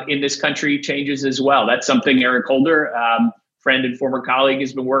in this country changes as well. That's something Eric Holder, friend and former colleague,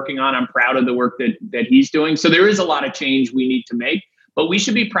 has been working on. I'm proud of the work that he's doing. So there is a lot of change we need to make, but we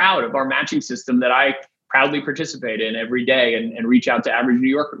should be proud of our matching system that I proudly participate in every day and reach out to average New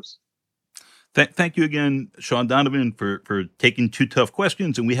Yorkers. Thank you again, Sean Donovan, for taking two tough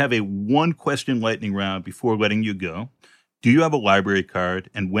questions. And we have a one-question lightning round before letting you go. do you have a library card?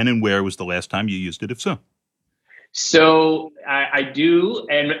 And when and where was the last time you used it, if so? So I do.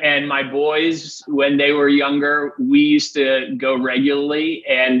 And my boys, when they were younger, we used to go regularly.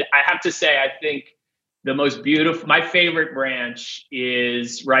 And I have to say, I think the most beautiful, my favorite branch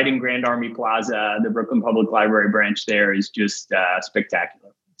is right in Grand Army Plaza. The Brooklyn Public Library branch there is just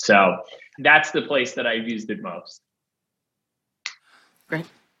spectacular. So that's the place that I've used it most. Great.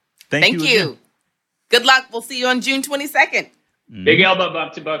 Thank you. Good luck. We'll see you on June 22nd. Big elbow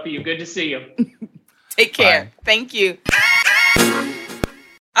bump to both of you. Good to see you. Take care. Bye. Thank you.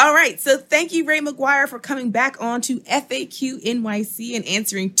 All right. So thank you, Ray McGuire, for coming back on to FAQ NYC and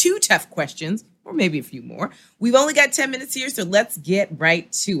answering 2 tough questions, or maybe a few more. We've only got 10 minutes here, so let's get right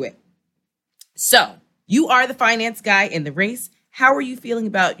to it. So you are the finance guy in the race. How are you feeling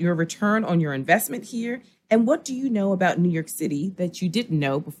about your return on your investment here? And what do you know about New York City that you didn't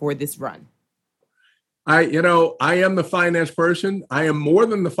know before this run? I am the finance person. I am more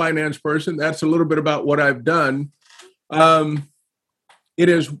than the finance person. That's a little bit about what I've done. It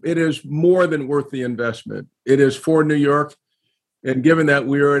is more than worth the investment. It is for New York. And given that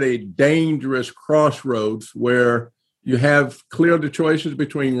we are at a dangerous crossroads where you have clear the choices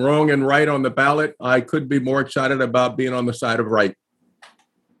between wrong and right on the ballot, I could be more excited about being on the side of right.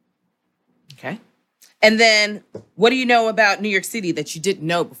 Okay. And then what do you know about New York City that you didn't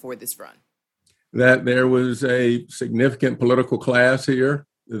know before this run? That there was a significant political class here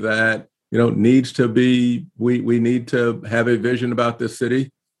that, needs to be, we need to have a vision about this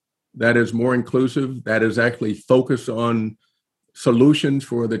city that is more inclusive, that is actually focused on solutions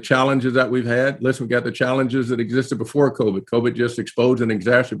for the challenges that we've had. Listen, we've got the challenges that existed before COVID. COVID just exposed and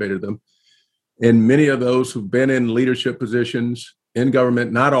exacerbated them. And many of those who've been in leadership positions in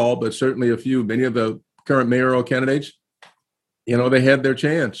government, not all, but certainly a few, many of the current mayoral candidates, they had their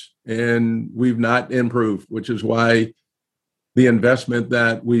chance and we've not improved, which is why the investment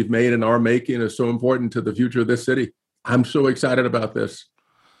that we've made and are making is so important to the future of this city. I'm so excited about this.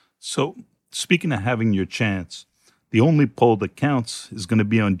 So speaking of having your chance, the only poll that counts is going to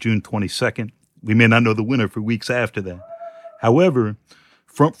be on June 22nd. We may not know the winner for weeks after that. However,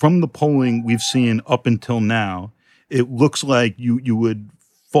 from the polling we've seen up until now, it looks like you would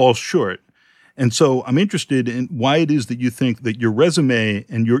fall short. And so I'm interested in why it is that you think that your resume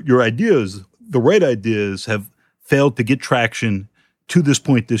and your ideas, the right ideas, have failed to get traction to this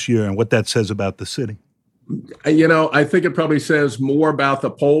point this year and what that says about the city. I think it probably says more about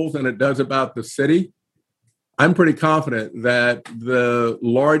the polls than it does about the city. I'm pretty confident that the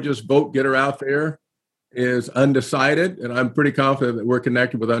largest vote getter out there is undecided, and I'm pretty confident that we're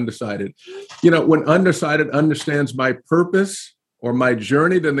connected with undecided. When undecided understands my purpose or my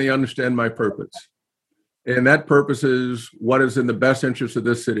journey, then they understand my purpose. And that purpose is what is in the best interest of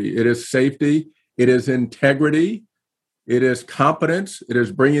this city. It is safety. It is integrity. It is competence. It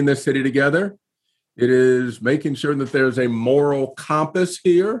is bringing this city together. It is making sure that there's a moral compass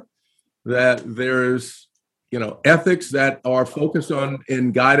here, that there's, ethics that are focused on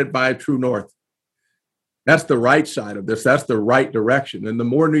and guided by a true north. That's the right side of this. That's the right direction. And the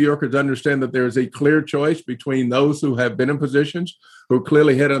more New Yorkers understand that there's a clear choice between those who have been in positions who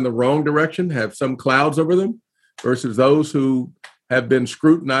clearly head in the wrong direction, have some clouds over them, versus those who have been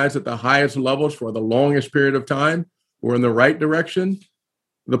scrutinized at the highest levels for the longest period of time, who are in the right direction,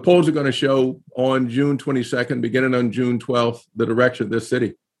 the polls are going to show on June 22nd, beginning on June 12th, the direction of this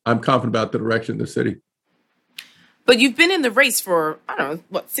city. I'm confident about the direction of the city. But you've been in the race for,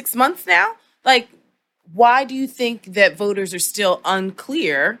 6 months now? Why do you think that voters are still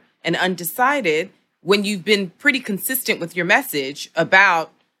unclear and undecided when you've been pretty consistent with your message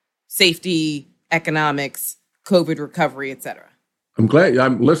about safety, economics, COVID recovery, et cetera? I'm glad.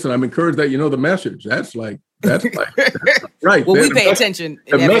 I'm encouraged that you know the message. That's right. Well, we pay attention.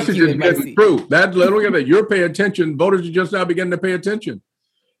 The message is getting through. Look at that. You're paying attention. Voters are just now beginning to pay attention.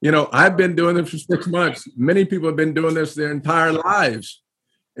 I've been doing this for 6 months. Many people have been doing this their entire lives.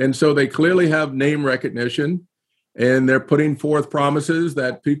 And so they clearly have name recognition, and they're putting forth promises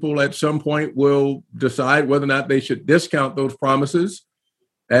that people at some point will decide whether or not they should discount those promises,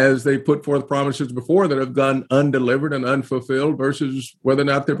 as they put forth promises before that have gone undelivered and unfulfilled, versus whether or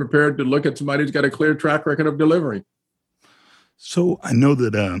not they're prepared to look at somebody who's got a clear track record of delivering. So I know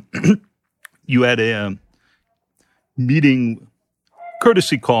that you had a meeting,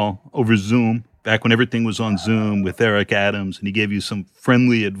 courtesy call over Zoom, back when everything was on Zoom, with Eric Adams, and he gave you some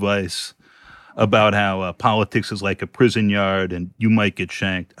friendly advice about how politics is like a prison yard and you might get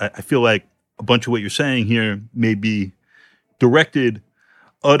shanked. I feel like a bunch of what you're saying here may be directed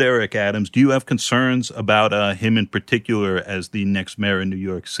at Eric Adams. Do you have concerns about him in particular as the next mayor in New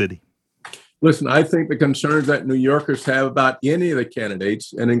York City? Listen, I think the concerns that New Yorkers have about any of the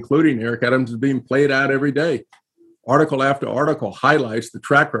candidates, and including Eric Adams, is being played out every day. Article after article highlights the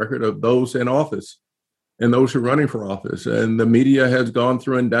track record of those in office and those who are running for office. And the media has gone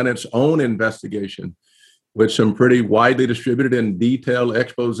through and done its own investigation with some pretty widely distributed and detailed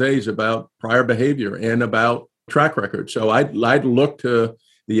exposés about prior behavior and about track record. So I'd look to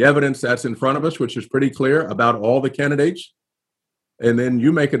the evidence that's in front of us, which is pretty clear about all the candidates. And then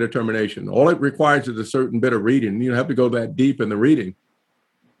you make a determination. All it requires is a certain bit of reading. You don't have to go that deep in the reading.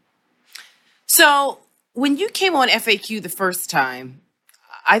 So when you came on FAQ the first time,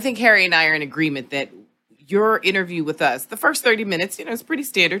 I think Harry and I are in agreement that your interview with us, the first 30 minutes, is pretty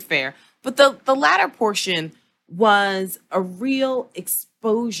standard fare. But the latter portion was a real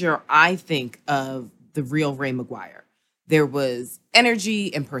exposure, I think, of the real Ray McGuire. There was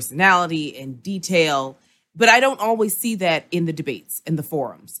energy and personality and detail, but I don't always see that in the debates, in the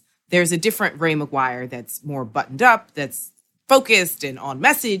forums. There's a different Ray McGuire that's more buttoned up, that's focused and on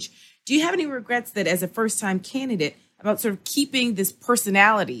message. Do you have any regrets that as a first-time candidate about sort of keeping this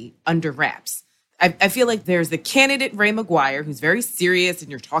personality under wraps? I feel like there's the candidate Ray McGuire, who's very serious, and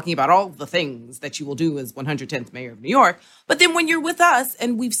you're talking about all the things that you will do as 110th mayor of New York. But then when you're with us,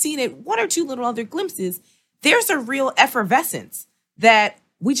 and we've seen it one or two little other glimpses, there's a real effervescence that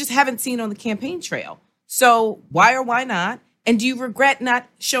we just haven't seen on the campaign trail. So why or why not? And do you regret not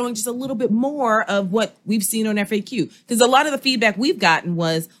showing just a little bit more of what we've seen on FAQ? Because a lot of the feedback we've gotten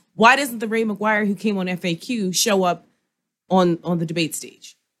was, why doesn't the Ray McGuire who came on FAQ show up on the debate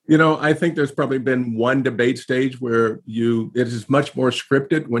stage? I think there's probably been one debate stage where it is much more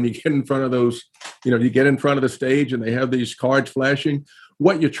scripted when you get in front of those, you get in front of the stage and they have these cards flashing.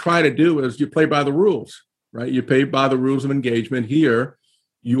 What you try to do is you play by the rules, right? You play by the rules of engagement. Here,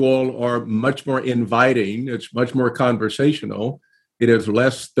 you all are much more inviting. It's much more conversational. It is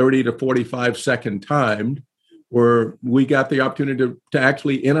less 30 to 45 second timed, where we got the opportunity to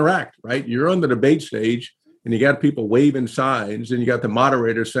actually interact, right? You're on the debate stage and you got people waving signs and you got the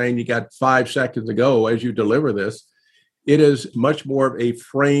moderator saying you got 5 seconds to go as you deliver this. It is much more of a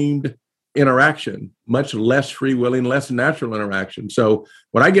framed interaction, much less freewheeling, less natural interaction. So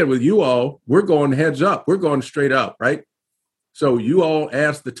when I get with you all, we're going heads up. We're going straight up, right? So you all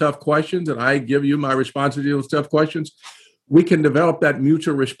ask the tough questions and I give you my response to those tough questions. We can develop that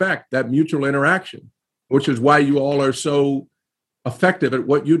mutual respect, that mutual interaction, which is why you all are so effective at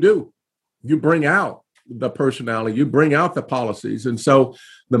what you do. You bring out the personality, you bring out the policies. And so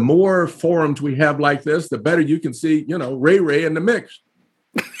the more forums we have like this, the better you can see, Ray in the mix.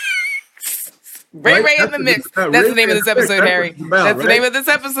 Ray in the mix. That's the name of this episode, Harry. That's the name of this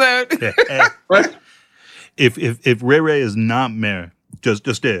episode. Right? If Ray is not mayor, just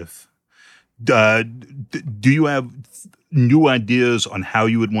if, do you have new ideas on how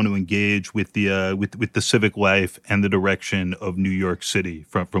you would want to engage with the with the civic life and the direction of New York City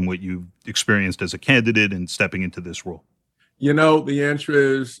from what you've experienced as a candidate and stepping into this role? The answer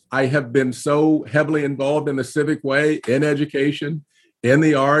is I have been so heavily involved in the civic way, in education, in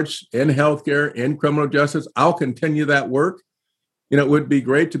the arts, in healthcare, in criminal justice. I'll continue that work. It would be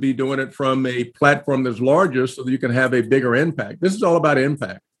great to be doing it from a platform that's larger so that you can have a bigger impact. This is all about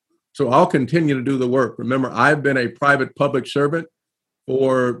impact. So I'll continue to do the work. Remember, I've been a private public servant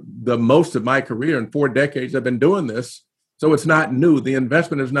for the most of my career. In 4 decades, I've been doing this. So it's not new. The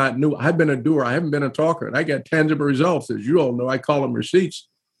investment is not new. I've been a doer. I haven't been a talker. And I get tangible results. As you all know, I call them receipts.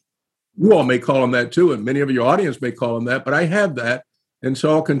 You all may call them that too. And many of your audience may call them that. But I have that. And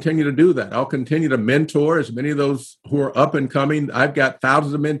so I'll continue to do that. I'll continue to mentor as many of those who are up and coming. I've got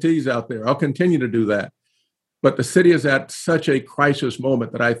thousands of mentees out there. I'll continue to do that. But the city is at such a crisis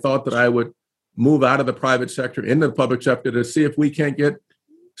moment that I thought that I would move out of the private sector into the public sector to see if we can't get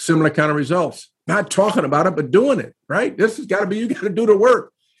similar kind of results. Not talking about it, but doing it, right? This has got to be, you got to do the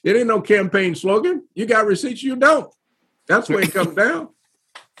work. It ain't no campaign slogan. You got receipts, you don't. That's where it comes down.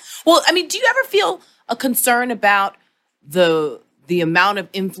 Well, do you ever feel a concern about the amount of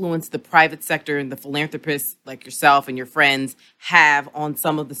influence the private sector and the philanthropists like yourself and your friends have on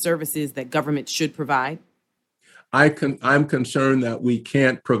some of the services that government should provide? I'm concerned that we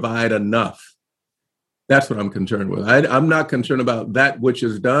can't provide enough. That's what I'm concerned with. I'm not concerned about that which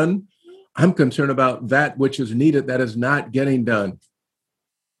is done. I'm concerned about that which is needed that is not getting done.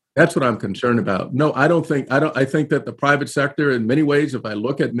 That's what I'm concerned about. No, I think that the private sector, in many ways, if I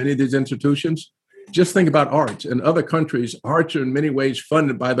look at many of these institutions, just think about arts. In other countries, arts are in many ways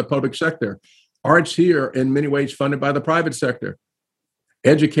funded by the public sector. Arts here, in many ways, funded by the private sector.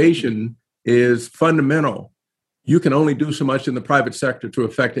 Education is fundamental. You can only do so much in the private sector to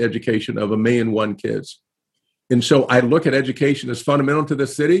affect the education of 1,000,001 kids. And so I look at education as fundamental to the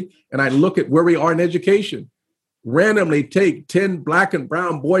city, and I look at where we are in education. Randomly take 10 Black and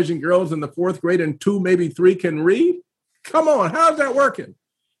brown boys and girls in the 4th grade and 2, maybe 3 can read? Come on, how's that working?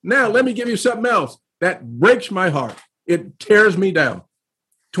 Now, let me give you something else that breaks my heart. It tears me down.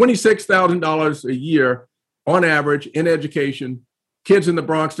 $26,000 a year on average in education. Kids in the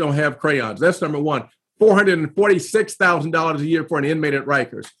Bronx don't have crayons. That's number one. $446,000 a year for an inmate at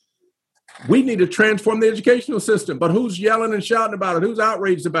Rikers. We need to transform the educational system, but who's yelling and shouting about it? Who's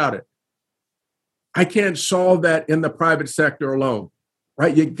outraged about it? I can't solve that in the private sector alone,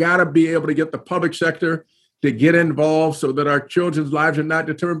 right? You got to be able to get the public sector to get involved so that our children's lives are not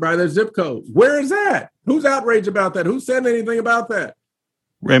determined by their zip codes. Where is that? Who's outraged about that? Who said anything about that?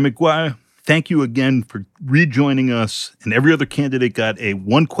 Ray McGuire, thank you again for rejoining us. And every other candidate got a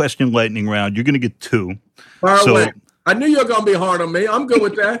 1-question lightning round. You're going to get 2. Fire away. I knew you were going to be hard on me. I'm good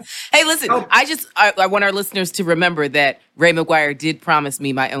with that. Hey, listen, I want our listeners to remember that Ray McGuire did promise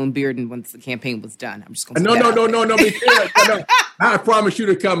me my own beard once the campaign was done. I'm just going to No. I promise you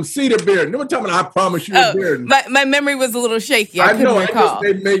to come see the beard. No time I promise you a beard. My memory was a little shaky. I know. Recall.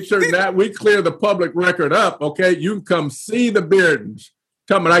 I just made sure that we clear the public record up, okay? You can come see the beard.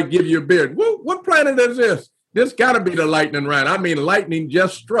 Tell me I give you a beard. What planet is this? This got to be the lightning round. I mean, lightning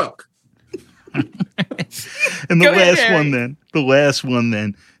just struck. And the last one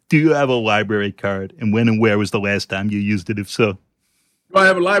then, do you have a library card? And when and where was the last time you used it, if so? Do I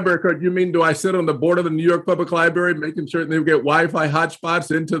have a library card? You mean, do I sit on the board of the New York Public Library, making sure they get Wi-Fi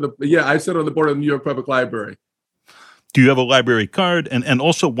hotspots into the... Yeah, I sit on the board of the New York Public Library. Do you have a library card? And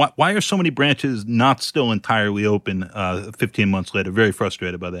also, why are so many branches not still entirely open 15 months later? Very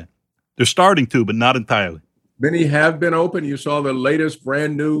frustrated by that. They're starting to, but not entirely. Many have been open. You saw the latest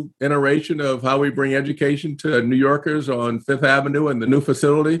brand new iteration of how we bring education to New Yorkers on Fifth Avenue and the new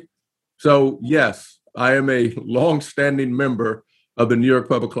facility. So, yes, I am a long-standing member of the New York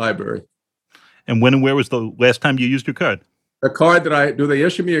Public Library. And when and where was the last time you used your card? The card do they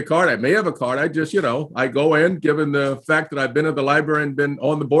issue me a card? I may have a card. I just, I go in, given the fact that I've been at the library and been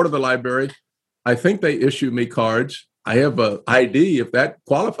on the board of the library. I think they issue me cards. I have an ID if that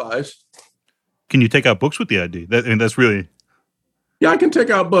qualifies. Can you take out books with the ID? That's really... Yeah, I can take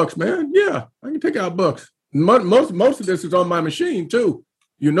out books, man. Yeah, I can take out books. Most of this is on my machine, too.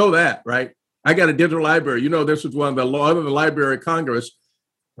 You know that, right? I got a digital library. This was one of the Library of Congress.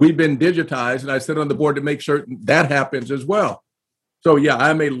 We've been digitized, and I sit on the board to make sure that happens as well. So, yeah,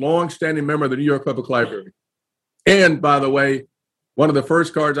 I'm a long-standing member of the New York Public Library. And, by the way, one of the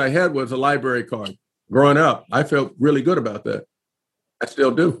first cards I had was a library card. Growing up, I felt really good about that. I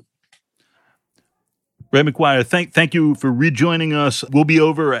still do. Ray McGuire, thank you for rejoining us. We'll be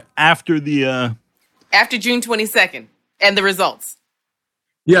over after the... After June 22nd and the results.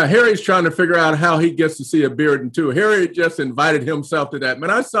 Yeah, Harry's trying to figure out how he gets to see a beard too. Harry just invited himself to that. Man,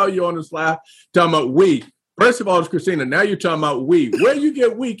 I saw you on the slide talking about we. First of all, it's Christina. Now you're talking about we. Where you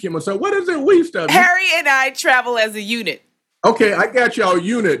get we, Kim? So what is it we stuff? Harry and I travel as a unit. Okay, I got y'all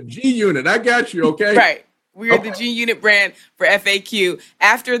unit, G unit. I got you, okay? Right. We're the G Unit brand for FAQ.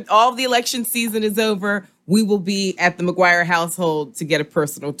 After all the election season is over, we will be at the McGuire household to get a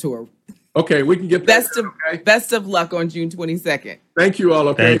personal tour. Okay, we can get that. Best of luck on June 22nd. Thank you all,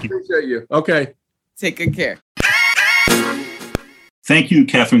 okay? Thank you. Appreciate you. Okay. Take good care. Thank you,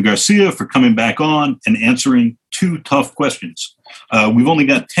 Catherine Garcia, for coming back on and answering 2 tough questions. We've only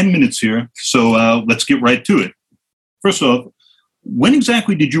got 10 minutes here, so let's get right to it. First off, when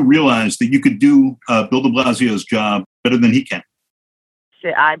exactly did you realize that you could do Bill de Blasio's job better than he can?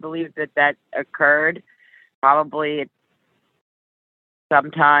 I believe that occurred probably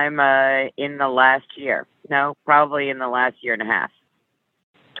sometime in the last year. No, probably in the last year and a half,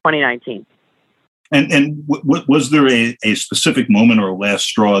 2019. And was there a specific moment or a last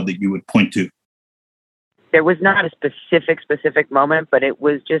straw that you would point to? There was not a specific moment, but it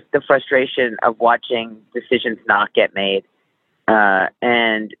was just the frustration of watching decisions not get made.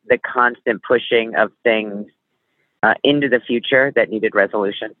 And the constant pushing of things into the future that needed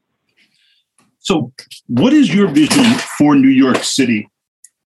resolution. So what is your vision for New York City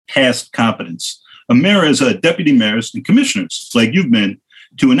past competence? A mayor as a deputy mayors and commissioners, like you've been,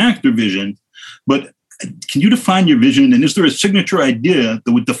 to enact their vision. But can you define your vision? And is there a signature idea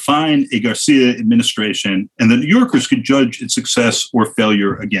that would define a Garcia administration and that New Yorkers could judge its success or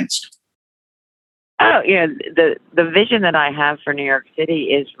failure against? Oh, the vision that I have for New York City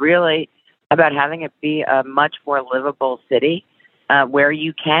is really about having it be a much more livable city where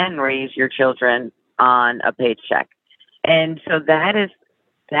you can raise your children on a paycheck. And so that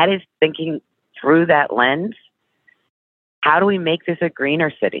is thinking through that lens. How do we make this a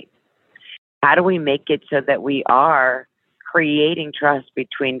greener city? how do we make it so that we are creating trust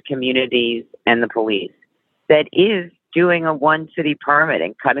between communities and the police that is doing a one city permit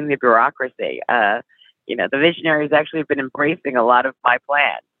and cutting the bureaucracy? The visionaries actually have been embracing a lot of my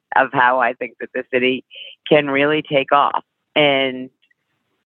plan of how I think that the city can really take off. And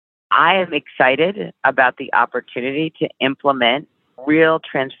I am excited about the opportunity to implement real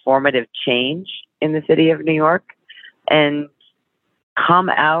transformative change in the city of New York and come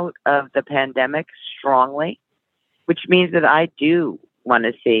out of the pandemic strongly, which means that I do want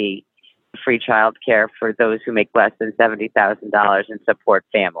to see free childcare for those who make less than $70,000 and support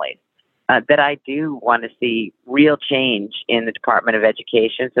families. That I do want to see real change in the Department of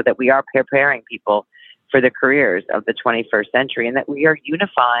Education so that we are preparing people for the careers of the 21st century and that we are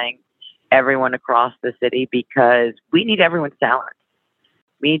unifying everyone across the city because we need everyone's talent.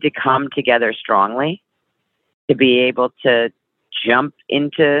 We need to come together strongly to be able to jump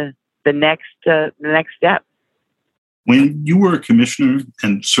into the next step. When you were a commissioner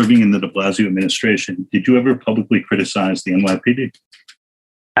and serving in the de Blasio administration, did you ever publicly criticize the NYPD?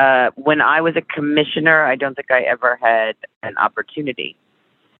 When I was a commissioner, I don't think I ever had an opportunity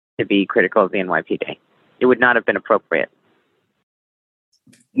to be critical of the NYPD. It would not have been appropriate.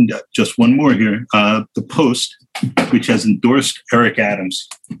 And, just one more here. The Post, which has endorsed Eric Adams,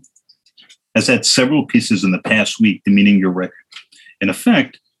 has had several pieces in the past week demeaning your record. In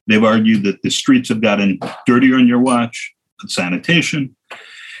effect, they've argued that the streets have gotten dirtier on your watch, sanitation,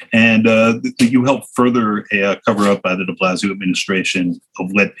 and that you helped further a cover up by the de Blasio administration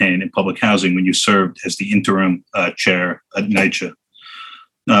of lead paint in public housing when you served as the interim chair at NYCHA.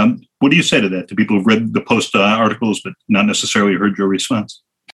 What do you say to that, to people who've read the Post articles but not necessarily heard your response?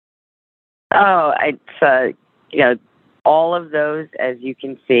 Oh, it's all of those, as you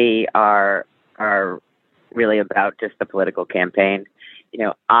can see, are really about just the political campaign.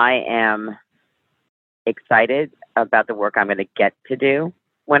 I am excited about the work I'm going to get to do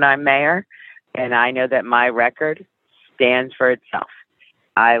when I'm mayor, and I know that my record stands for itself.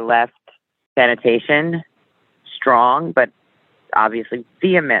 I left sanitation strong, but obviously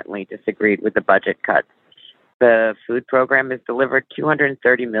vehemently disagreed with the budget cuts. The food program has delivered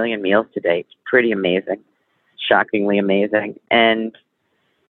 230 million meals to date. It's pretty amazing, shockingly amazing. And,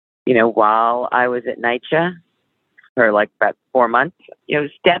 while I was at NYCHA for about 4 months,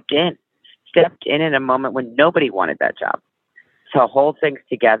 stepped in at a moment when nobody wanted that job, to hold things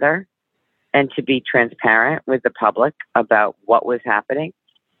together and to be transparent with the public about what was happening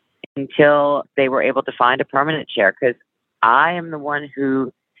until they were able to find a permanent chair. Because I am the one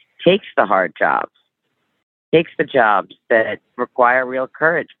who takes the hard jobs, takes the jobs that require real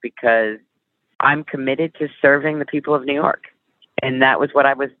courage, because I'm committed to serving the people of New York. And that was what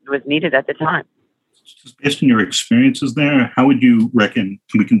was needed at the time. Based on your experiences there, how would you reckon,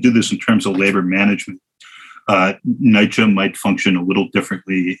 and we can do this in terms of labor management, NYCHA might function a little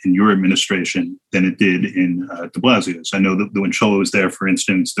differently in your administration than it did in de Blasio's? I know that when Cholo was there, for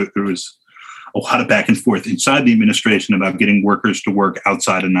instance, there was a lot of back and forth inside the administration about getting workers to work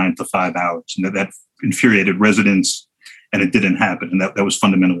outside of 9 to 5 hours. And that infuriated residents, and it didn't happen. And that was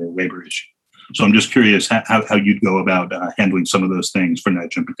fundamentally a labor issue. So I'm just curious how you'd go about handling some of those things for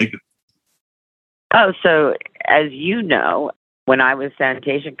NYCHA in particular. Oh, so as you know, when I was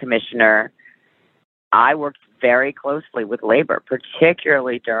sanitation commissioner, I worked very closely with labor,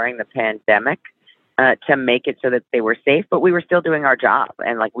 particularly during the pandemic, to make it so that they were safe, but we were still doing our job.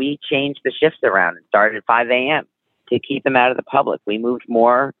 And we changed the shifts around and started at 5 a.m. to keep them out of the public. We moved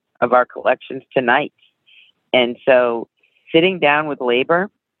more of our collections to nights. And so sitting down with labor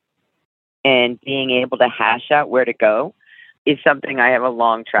and being able to hash out where to go is something I have a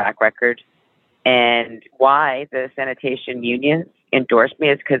long track record. And why the sanitation unions endorse me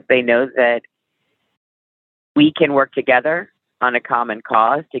is because they know that we can work together on a common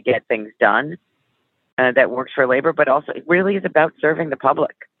cause to get things done that works for labor, but also it really is about serving the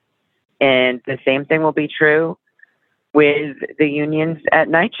public. And the same thing will be true with the unions at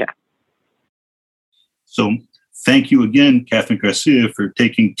NYCHA. So thank you again, Catherine Garcia, for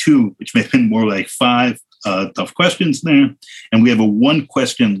taking 2, which may have been more like 5 tough questions there. And we have a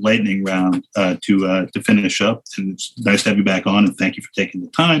 1-question lightning round to finish up. And it's nice to have you back on, and thank you for taking the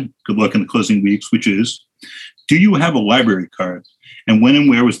time. Good luck in the closing weeks, which is, do you have a library card? And when and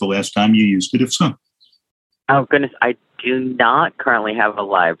where was the last time you used it, if so? Oh, goodness. I do not currently have a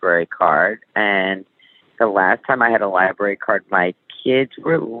library card. And the last time I had a library card, my kids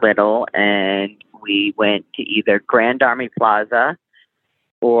were little, and we went to either Grand Army Plaza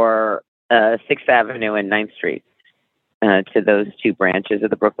or 6th Avenue and 9th Street, to those 2 branches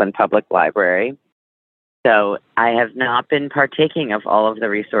of the Brooklyn Public Library. So I have not been partaking of all of the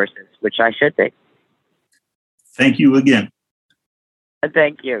resources, which I should be. Thank you again.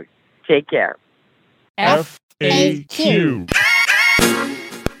 Thank you. Take care. FAQ.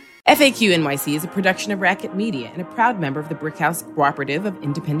 FAQ NYC is a production of Racket Media and a proud member of the Brickhouse Cooperative of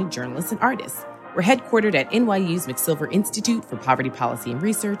Independent Journalists and Artists. We're headquartered at NYU's McSilver Institute for Poverty Policy and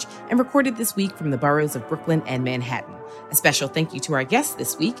Research and recorded this week from the boroughs of Brooklyn and Manhattan. A special thank you to our guests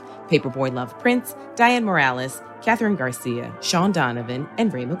this week, Paperboy Love Prince, Diane Morales, Catherine Garcia, Sean Donovan,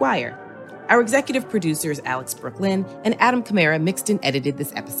 and Ray McGuire. Our executive producers, Alex Brooklyn and Adam Camara, mixed and edited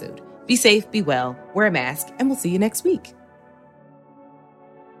this episode. Be safe, be well, wear a mask, and we'll see you next week.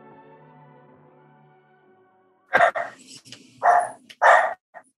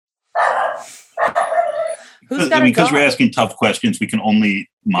 Because we're asking tough questions, we can only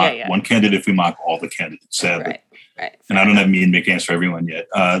mock one candidate if we mock all the candidates, sadly. Right. And I don't have me and Mick answer everyone yet.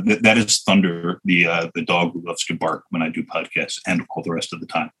 That is Thunder, the dog who loves to bark when I do podcasts and all the rest of the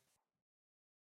time.